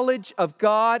knowledge of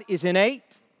God is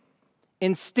innate,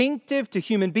 instinctive to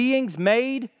human beings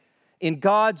made in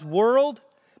God's world,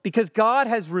 because God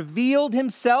has revealed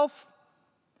himself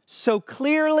so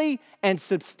clearly and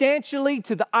substantially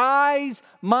to the eyes,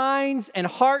 minds, and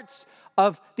hearts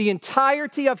of the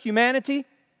entirety of humanity,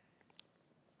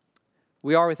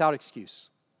 We are without excuse.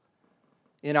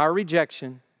 In our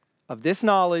rejection of this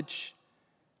knowledge,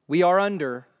 we are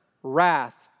under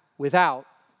wrath without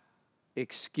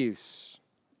excuse.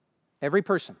 Every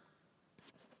person.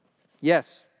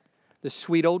 Yes, the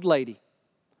sweet old lady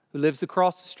who lives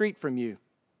across the street from you.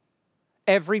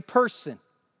 Every person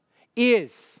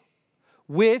is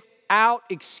without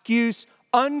excuse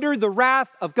under the wrath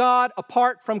of God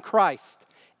apart from Christ.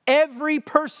 Every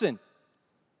person.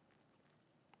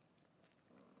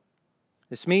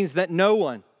 This means that no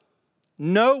one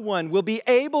will be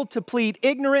able to plead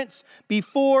ignorance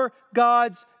before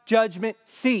God's judgment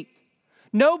seat.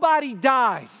 Nobody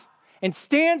dies and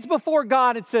stands before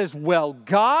God and says, well,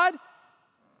 God,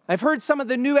 I've heard some of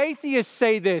the new atheists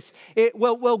say this.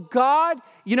 Well, God,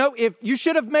 if you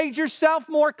should have made yourself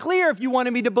more clear if you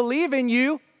wanted me to believe in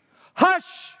you.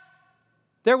 Hush!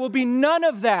 There will be none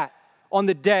of that on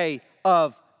the day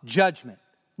of judgment.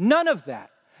 None of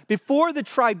that. Before the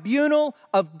tribunal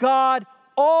of God,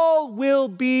 all will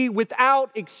be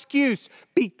without excuse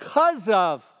because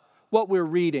of what we're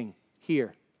reading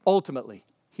here, ultimately,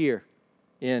 here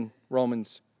in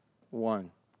Romans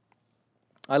 1.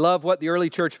 I love what the early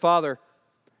church father,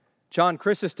 John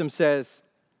Chrysostom, says.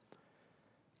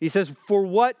 He says, for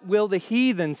what will the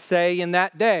heathen say in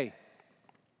that day?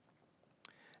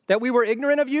 That we were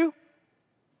ignorant of you?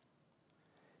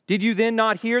 Did you then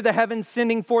not hear the heavens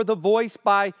sending forth a voice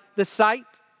by the sight?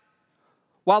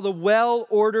 While the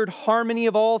well-ordered harmony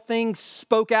of all things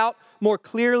spoke out more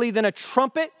clearly than a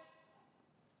trumpet?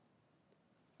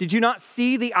 Did you not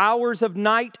see the hours of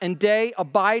night and day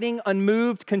abiding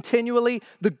unmoved continually,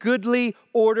 the goodly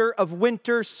order of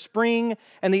winter, spring,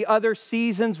 and the other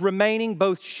seasons remaining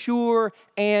both sure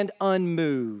and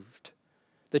unmoved?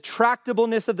 The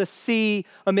tractableness of the sea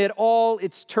amid all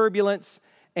its turbulence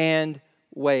and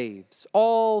waves.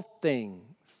 All things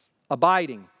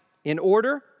abiding in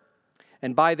order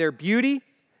and by their beauty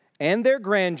and their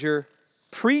grandeur,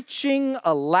 preaching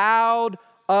aloud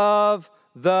of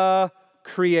the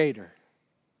Creator.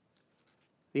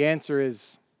 The answer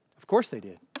is, of course they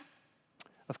did.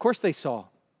 Of course they saw.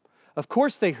 Of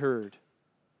course they heard.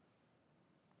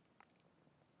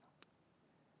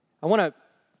 I want to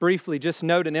briefly just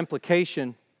note an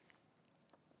implication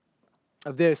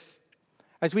of this.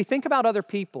 As we think about other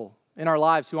people in our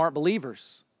lives who aren't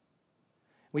believers,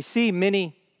 we see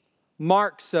many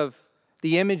marks of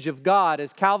the image of God.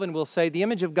 As Calvin will say, the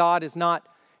image of God is not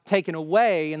taken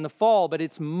away in the fall, but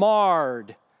it's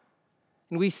marred.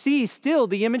 And we see still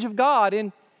the image of God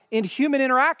in human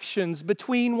interactions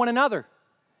between one another,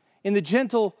 in the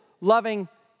gentle, loving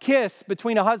kiss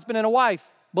between a husband and a wife,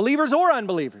 believers or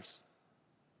unbelievers,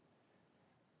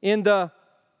 in the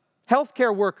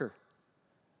healthcare worker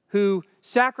who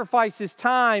sacrifices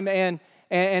time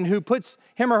and who puts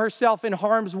him or herself in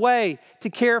harm's way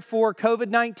to care for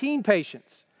COVID-19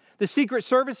 patients. The Secret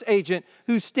Service agent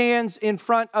who stands in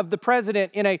front of the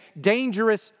president in a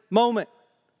dangerous moment.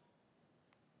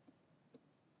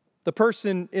 The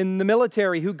person in the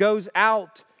military who goes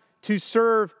out to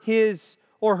serve his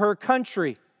or her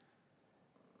country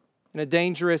in a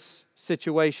dangerous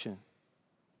situation.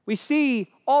 We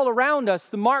see all around us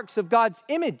the marks of God's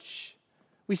image.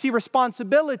 We see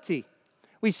responsibility.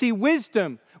 We see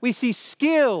wisdom. We see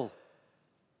skill,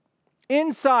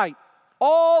 insight,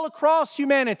 all across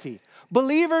humanity.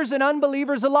 Believers and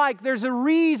unbelievers alike. There's a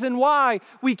reason why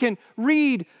we can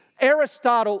read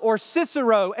Aristotle or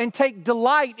Cicero and take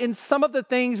delight in some of the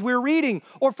things we're reading.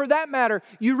 Or for that matter,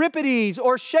 Euripides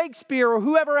or Shakespeare or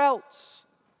whoever else.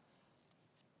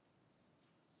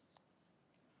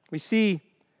 We see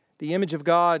the image of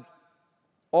God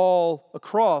all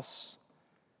across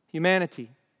humanity.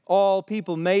 All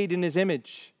people made in His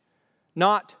image.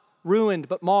 Not ruined,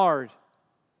 but marred.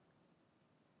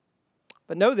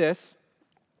 But know this.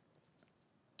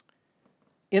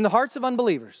 In the hearts of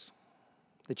unbelievers,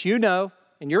 that you know,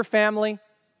 in your family,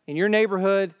 in your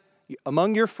neighborhood,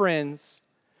 among your friends,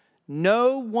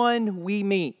 no one we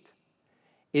meet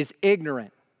is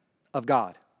ignorant of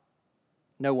God.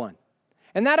 No one.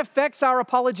 And that affects our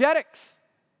apologetics.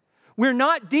 We're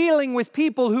not dealing with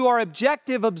people who are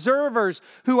objective observers,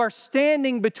 who are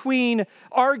standing between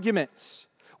arguments.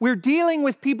 We're dealing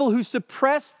with people who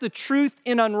suppress the truth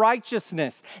in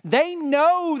unrighteousness. They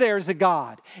know there's a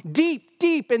God. Deep,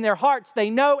 deep in their hearts, they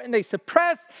know and they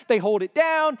suppress, they hold it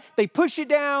down, they push it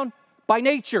down by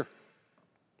nature.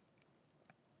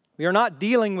 We are not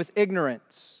dealing with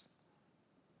ignorance.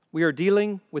 We are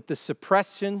dealing with the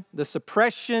suppression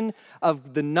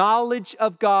of the knowledge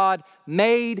of God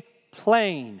made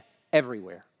plain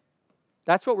everywhere.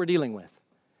 That's what we're dealing with.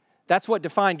 That's what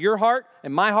defined your heart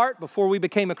and my heart before we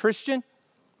became a Christian.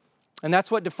 And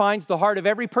that's what defines the heart of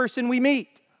every person we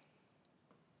meet.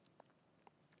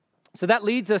 So that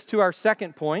leads us to our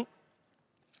second point.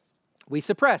 We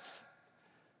suppress.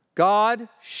 God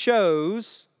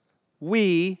shows,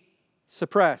 we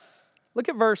suppress. Look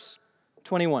at verse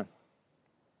 21.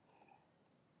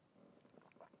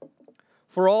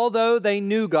 For although they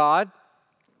knew God,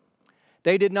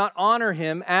 they did not honor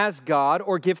him as God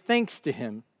or give thanks to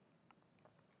him.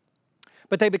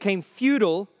 But they became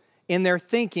futile in their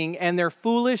thinking, and their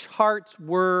foolish hearts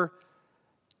were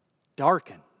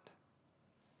darkened.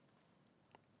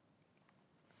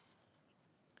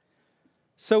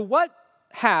 So what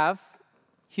have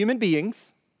human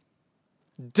beings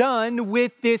done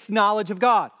with this knowledge of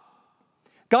God?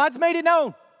 God's made it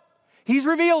known. He's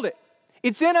revealed it.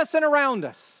 It's in us and around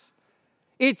us.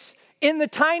 It's in the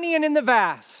tiny and in the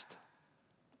vast.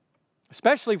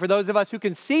 Especially for those of us who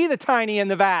can see the tiny and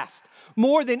the vast.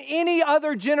 More than any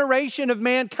other generation of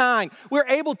mankind, we're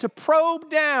able to probe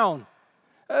down.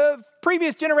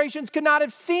 Previous generations could not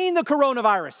have seen the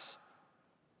coronavirus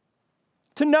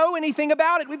to know anything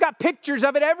about it. We've got pictures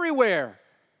of it everywhere.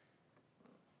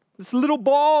 This little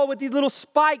ball with these little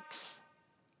spikes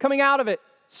coming out of it.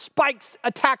 Spikes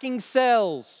attacking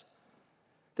cells.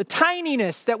 The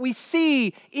tininess that we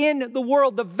see in the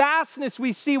world, the vastness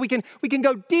we see, we can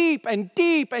go deep and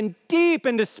deep and deep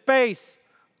into space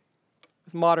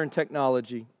with modern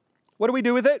technology. What do we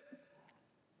do with it?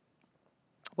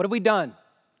 What have we done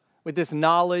with this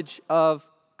knowledge of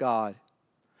God?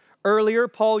 Earlier,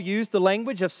 Paul used the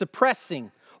language of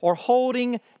suppressing or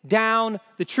holding down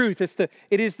the truth.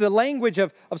 It is the language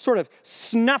of sort of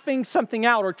snuffing something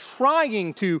out or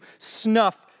trying to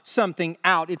snuff something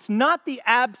out. It's not the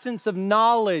absence of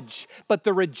knowledge, but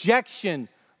the rejection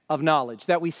of knowledge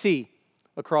that we see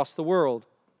across the world.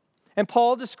 And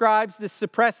Paul describes this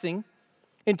suppressing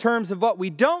in terms of what we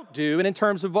don't do and in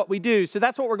terms of what we do. So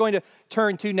that's what we're going to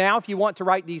turn to now. If you want to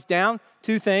write these down,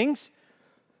 two things.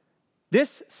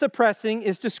 This suppressing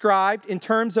is described in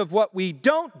terms of what we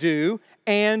don't do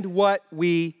and what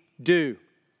we do.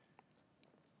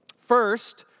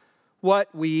 First,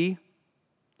 what we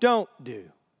don't do.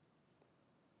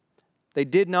 They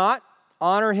did not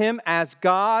honor him as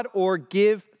God or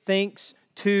give thanks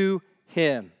to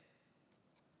him.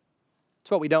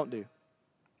 That's what we don't do.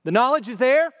 The knowledge is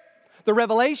there. The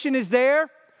revelation is there.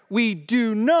 We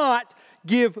do not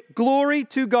give glory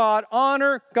to God,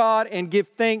 honor God, and give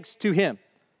thanks to him.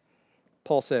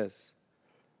 Paul says,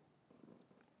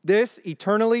 this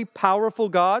eternally powerful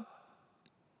God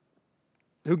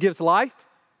who gives life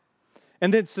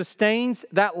and then sustains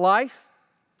that life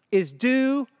is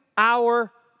due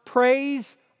our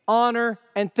praise, honor,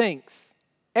 and thanks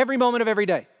every moment of every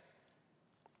day.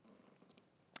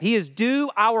 He is due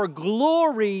our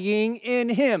glorying in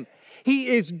him. He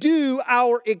is due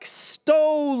our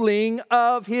extolling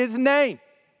of his name.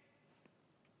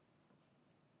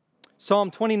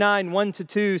 Psalm 29,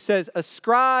 1-2 says,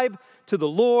 ascribe to the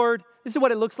Lord. This is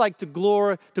what it looks like to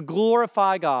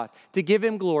glorify God, to give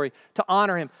him glory, to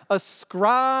honor him.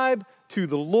 Ascribe to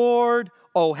the Lord,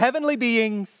 O heavenly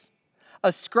beings.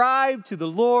 Ascribe to the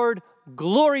Lord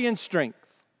glory and strength.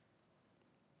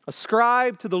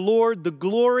 Ascribe to the Lord the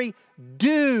glory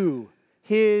due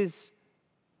his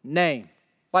name.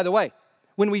 By the way,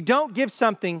 when we don't give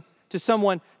something to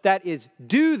someone that is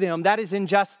due them, that is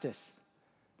injustice.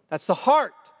 That's the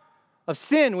heart of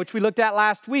sin, which we looked at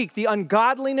last week, the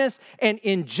ungodliness and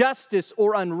injustice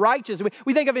or unrighteousness.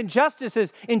 We think of injustice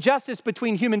as injustice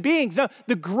between human beings. No,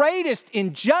 the greatest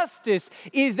injustice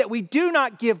is that we do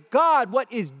not give God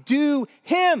what is due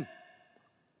him.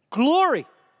 Glory,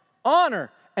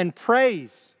 honor, and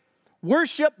praise.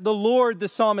 Worship the Lord, the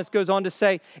psalmist goes on to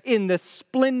say, in the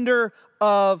splendor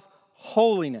of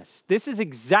holiness. This is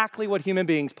exactly what human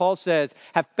beings, Paul says,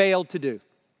 have failed to do.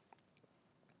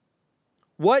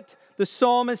 What the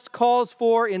psalmist calls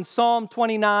for in Psalm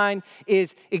 29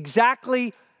 is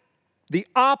exactly the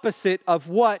opposite of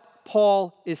what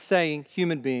Paul is saying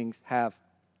human beings have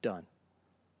done.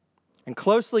 And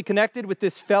closely connected with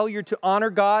this failure to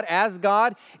honor God as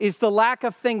God is the lack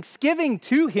of thanksgiving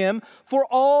to him for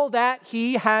all that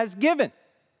he has given.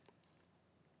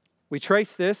 We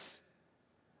trace this,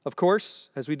 of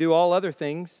course, as we do all other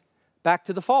things, back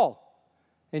to the fall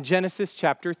in Genesis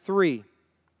chapter 3.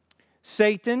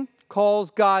 Satan calls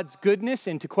God's goodness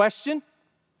into question,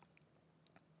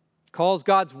 calls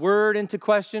God's word into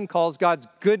question, calls God's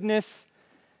goodness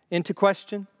into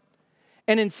question.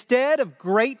 And instead of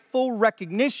grateful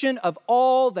recognition of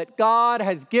all that God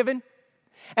has given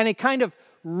and a kind of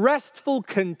restful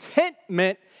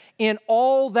contentment in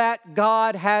all that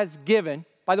God has given,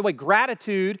 By the way,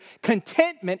 gratitude,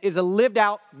 contentment is a lived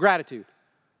out gratitude.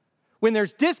 When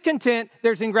there's discontent,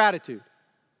 there's ingratitude.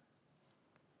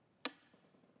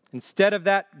 Instead of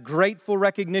that grateful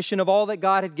recognition of all that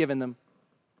God had given them,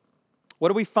 what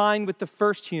do we find with the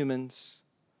first humans?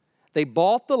 They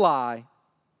bought the lie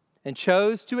and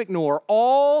chose to ignore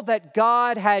all that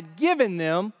God had given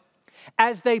them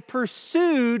as they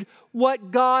pursued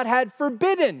what God had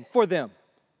forbidden for them.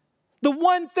 The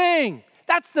one thing.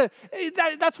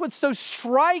 That's what's so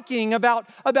striking about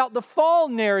the fall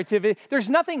narrative. There's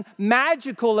nothing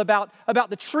magical about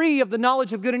the tree of the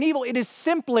knowledge of good and evil. It is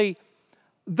simply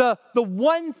the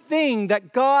one thing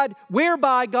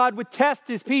whereby God would test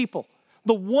his people.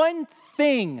 The one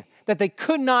thing that they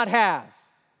could not have.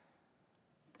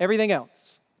 Everything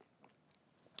else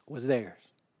was theirs.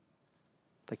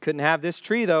 They couldn't have this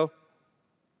tree, though.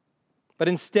 But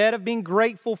instead of being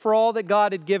grateful for all that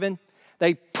God had given,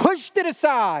 they pushed it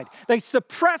aside. They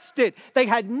suppressed it. They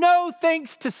had no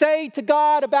thanks to say to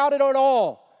God about it at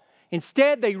all.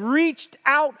 Instead, they reached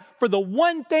out for the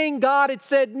one thing God had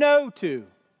said no to.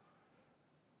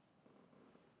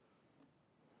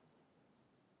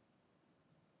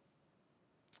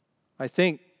 I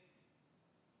think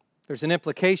there's an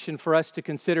implication for us to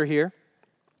consider here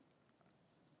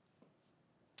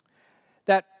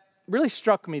that really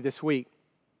struck me this week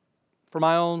for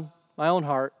my own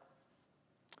heart.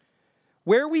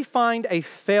 Where we find a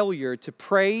failure to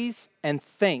praise and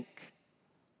thank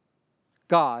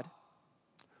God,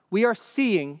 we are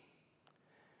seeing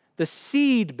the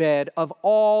seedbed of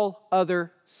all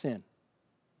other sin.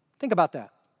 Think about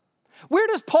that. Where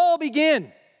does Paul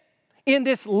begin in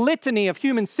this litany of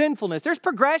human sinfulness? There's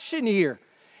progression here.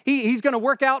 He's going to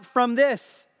work out from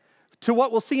this to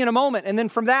what we'll see in a moment, and then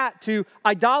from that to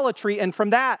idolatry, and from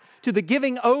that to the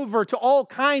giving over to all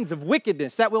kinds of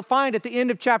wickedness that we'll find at the end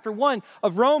of chapter 1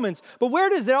 of Romans. But where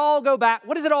does it all go back?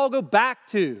 What does it all go back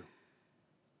to?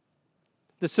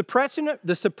 The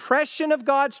suppression of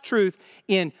God's truth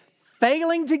in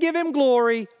failing to give him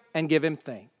glory and give him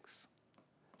thanks.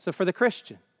 So for the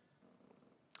Christian,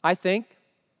 I think,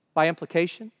 by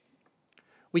implication,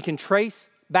 we can trace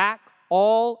back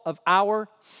all of our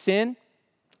sin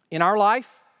in our life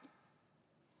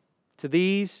to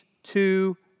these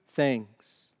two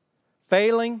things.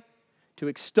 Failing to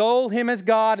extol him as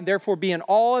God and therefore be in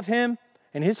awe of him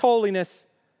and his holiness,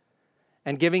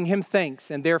 and giving him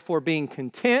thanks and therefore being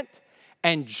content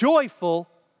and joyful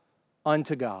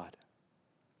unto God.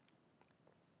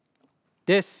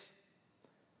 This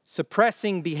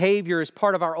suppressing behavior is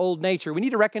part of our old nature. We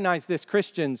need to recognize this,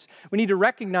 Christians. We need to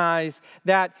recognize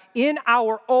that in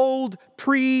our old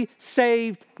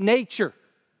pre-saved nature,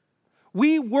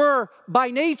 we were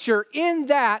by nature in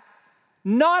that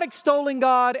not extolling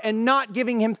God and not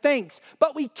giving him thanks.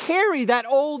 But we carry that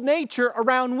old nature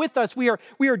around with us. We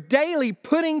are daily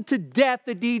putting to death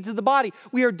the deeds of the body.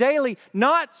 We are daily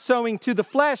not sowing to the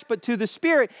flesh, but to the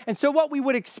Spirit. And so what we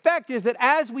would expect is that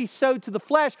as we sow to the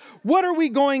flesh, what are we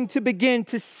going to begin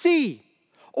to see?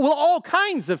 Well, all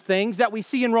kinds of things that we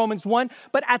see in Romans 1,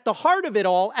 but at the heart of it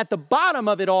all, at the bottom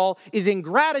of it all, is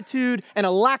ingratitude and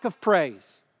a lack of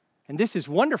praise. And this is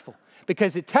wonderful,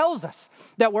 because it tells us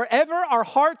that wherever our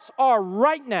hearts are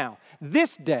right now,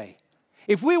 this day,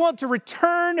 if we want to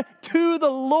return to the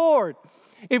Lord,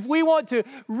 if we want to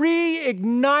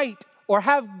reignite or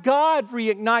have God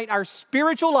reignite our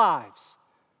spiritual lives,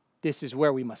 this is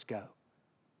where we must go.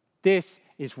 This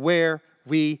is where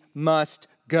we must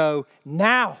go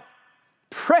now.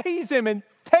 Praise him and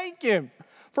thank him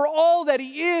for all that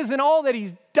he is and all that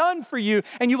he's done for you.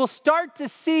 And you will start to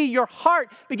see your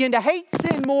heart begin to hate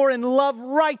sin more and love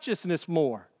righteousness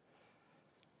more.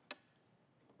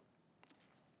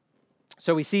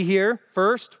 So we see here,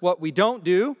 first, what we don't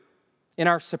do in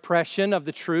our suppression of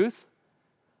the truth.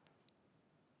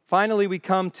 Finally, we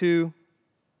come to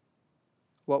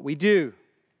what we do.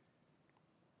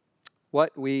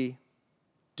 What we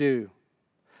do.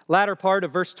 Latter part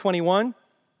of verse 21.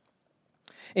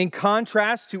 In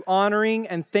contrast to honoring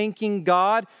and thanking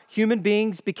God, human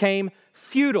beings became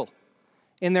futile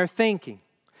in their thinking,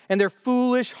 and their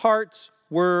foolish hearts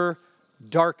were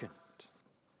darkened.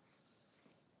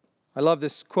 I love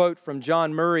this quote from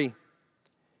John Murray.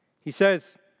 He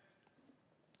says,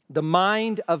 "The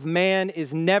mind of man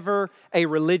is never a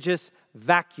religious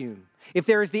vacuum. If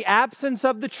there is the absence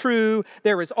of the true,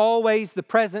 there is always the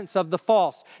presence of the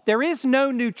false. There is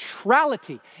no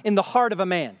neutrality in the heart of a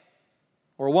man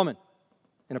or a woman,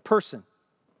 in a person.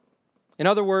 In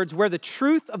other words, where the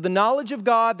truth of the knowledge of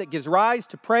God that gives rise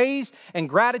to praise and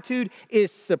gratitude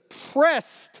is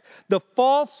suppressed, the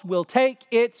false will take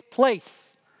its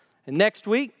place." And next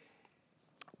week,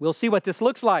 We'll see what this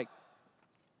looks like.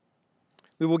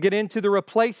 We will get into the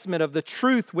replacement of the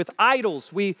truth with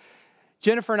idols.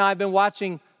 Jennifer and I have been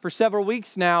watching for several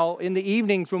weeks now in the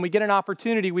evenings when we get an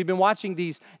opportunity. We've been watching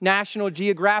these National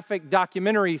Geographic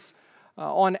documentaries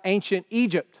on ancient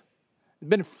Egypt. It's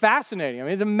been fascinating. I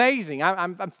mean, it's amazing.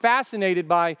 I'm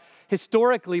fascinated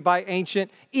historically by ancient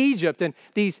Egypt and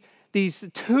these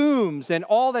tombs and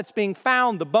all that's being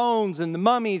found, the bones and the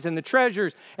mummies and the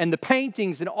treasures and the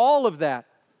paintings and all of that.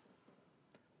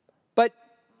 But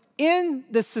in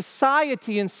the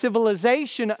society and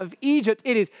civilization of Egypt,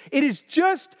 it is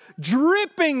just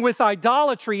dripping with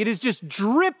idolatry. It is just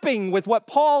dripping with what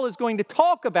Paul is going to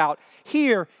talk about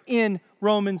here in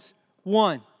Romans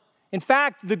 1. In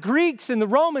fact, the Greeks and the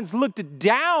Romans looked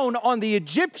down on the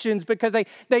Egyptians because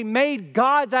they made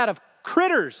gods out of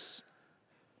critters.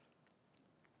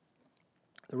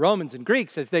 The Romans and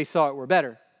Greeks, as they saw it, were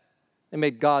better. They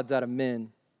made gods out of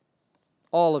men.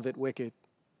 All of it wicked.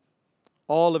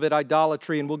 All of it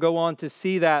idolatry. And we'll go on to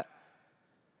see that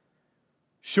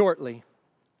shortly.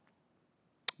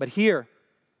 But here,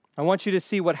 I want you to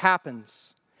see what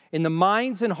happens in the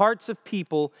minds and hearts of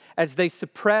people as they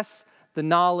suppress the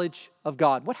knowledge of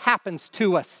God. What happens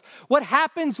to us? What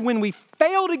happens when we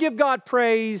fail to give God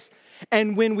praise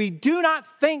and when we do not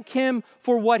thank Him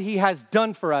for what He has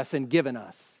done for us and given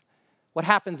us? What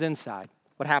happens inside?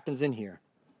 What happens in here?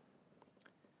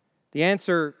 The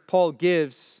answer Paul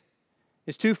gives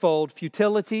is twofold: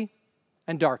 futility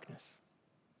and darkness.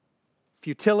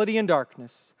 Futility and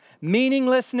darkness.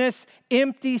 Meaninglessness,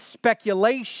 empty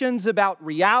speculations about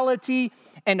reality,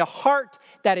 and a heart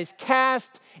that is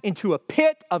cast into a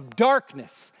pit of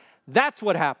darkness. That's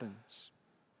what happens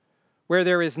where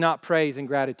there is not praise and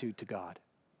gratitude to God,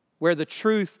 where the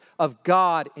truth of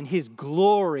God and His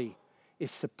glory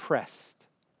is suppressed.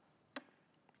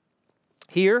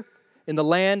 Here, in the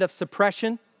land of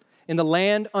suppression, in the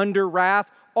land under wrath,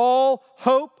 all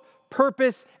hope,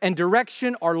 purpose, and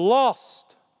direction are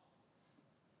lost.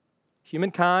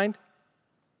 Humankind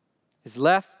is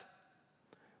left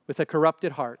with a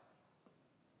corrupted heart,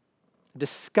 a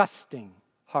disgusting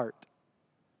heart.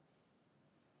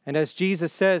 And as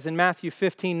Jesus says in Matthew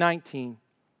 15:19,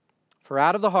 for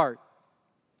out of the heart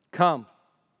come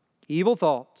evil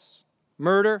thoughts,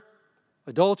 murder,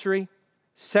 adultery,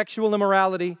 sexual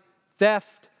immorality,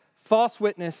 theft, false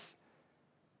witness,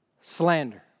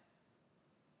 slander.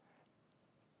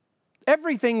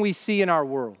 Everything we see in our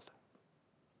world,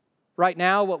 right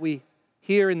now, what we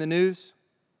hear in the news,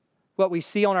 what we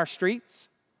see on our streets,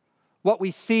 what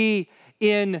we see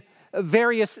in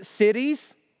various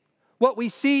cities, what we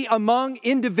see among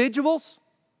individuals,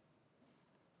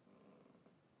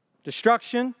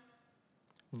 destruction,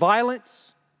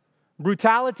 violence,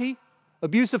 brutality,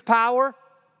 abuse of power,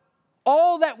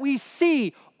 all that we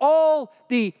see, all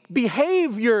the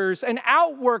behaviors and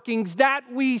outworkings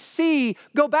that we see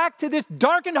go back to this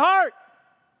darkened heart.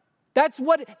 That's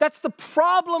the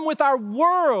problem with our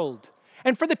world.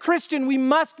 And for the Christian, we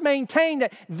must maintain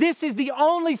that this is the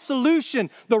only solution.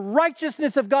 The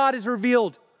righteousness of God is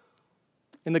revealed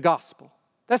in the gospel.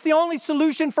 That's the only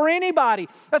solution for anybody.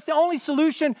 That's the only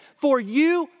solution for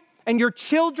you and your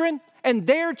children and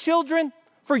their children,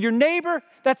 for your neighbor.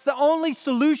 That's the only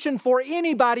solution for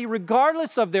anybody,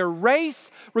 regardless of their race,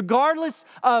 regardless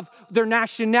of their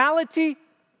nationality.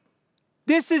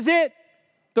 This is it.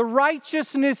 The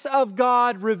righteousness of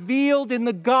God revealed in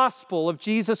the gospel of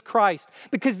Jesus Christ.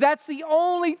 Because that's the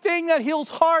only thing that heals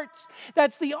hearts.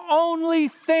 That's the only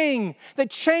thing that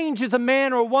changes a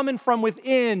man or a woman from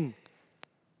within.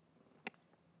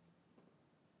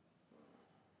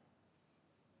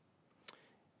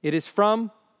 It is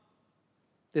from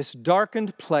this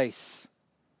darkened place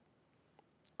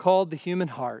called the human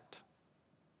heart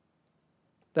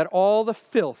that all the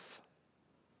filth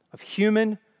of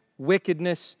human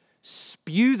wickedness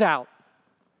spews out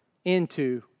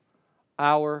into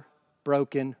our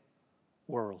broken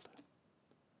world.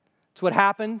 It's what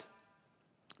happened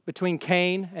between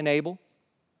Cain and Abel.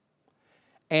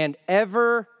 And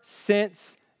ever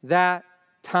since that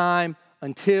time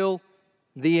until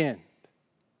the end,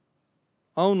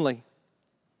 only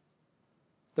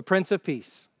the Prince of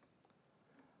Peace,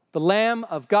 the Lamb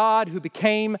of God who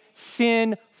became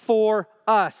sin for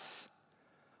us,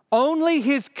 only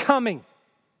His coming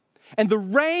and the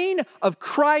reign of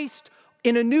Christ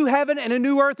in a new heaven and a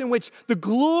new earth in which the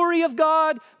glory of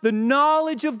God, the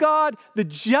knowledge of God, the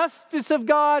justice of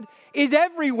God is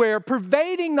everywhere,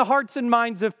 pervading the hearts and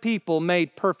minds of people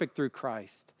made perfect through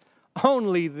Christ.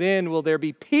 Only then will there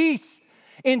be peace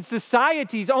in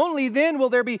societies. Only then will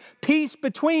there be peace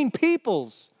between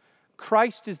peoples.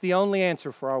 Christ is the only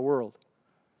answer for our world.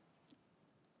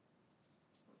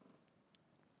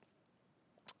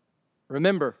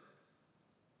 Remember,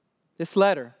 this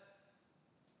letter,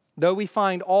 though we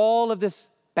find all of this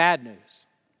bad news,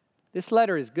 this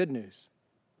letter is good news.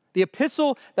 The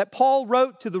epistle that Paul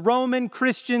wrote to the Roman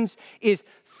Christians is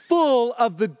full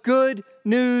of the good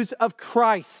news of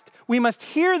Christ. We must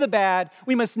hear the bad.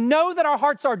 We must know that our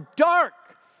hearts are dark,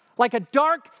 like a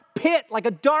dark pit, like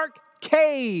a dark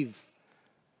cave.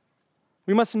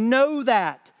 We must know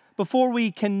that before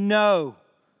we can know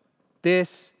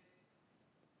this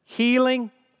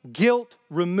healing,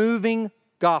 guilt-removing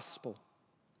gospel.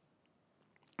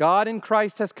 God in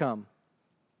Christ has come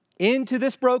into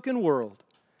this broken world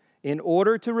in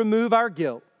order to remove our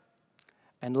guilt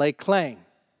and lay claim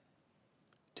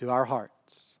to our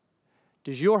hearts.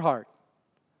 Does your heart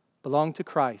belong to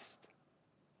Christ?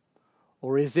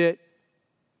 Or is it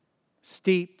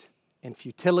steeped in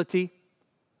futility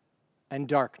and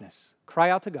darkness? Cry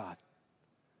out to God.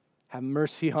 Have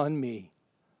mercy on me,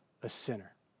 a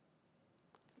sinner.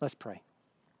 Let's pray.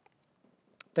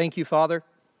 Thank you, Father,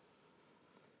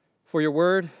 for your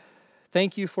word.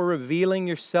 Thank you for revealing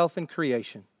yourself in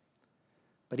creation.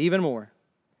 But even more,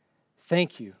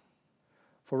 thank you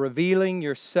for revealing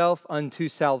yourself unto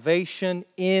salvation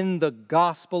in the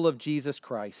gospel of Jesus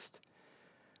Christ,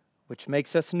 which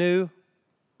makes us new,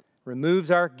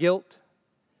 removes our guilt,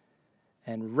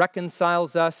 and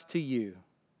reconciles us to you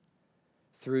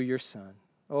through your Son.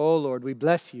 Oh Lord, we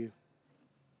bless you.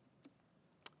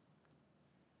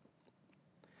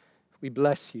 We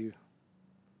bless you.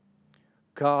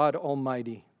 God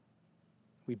Almighty,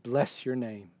 we bless your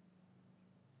name.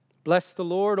 Bless the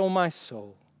Lord, O my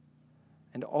soul,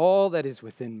 and all that is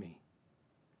within me.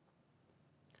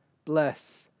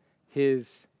 Bless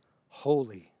his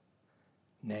holy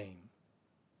name.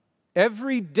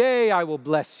 Every day I will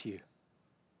bless you.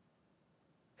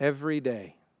 Every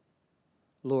day.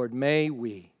 Lord, may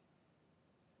we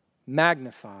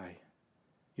magnify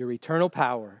your eternal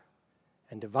power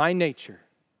and divine nature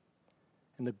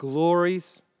and the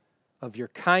glories of your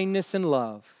kindness and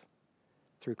love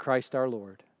through Christ our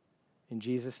Lord. In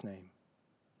Jesus' name,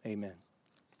 amen.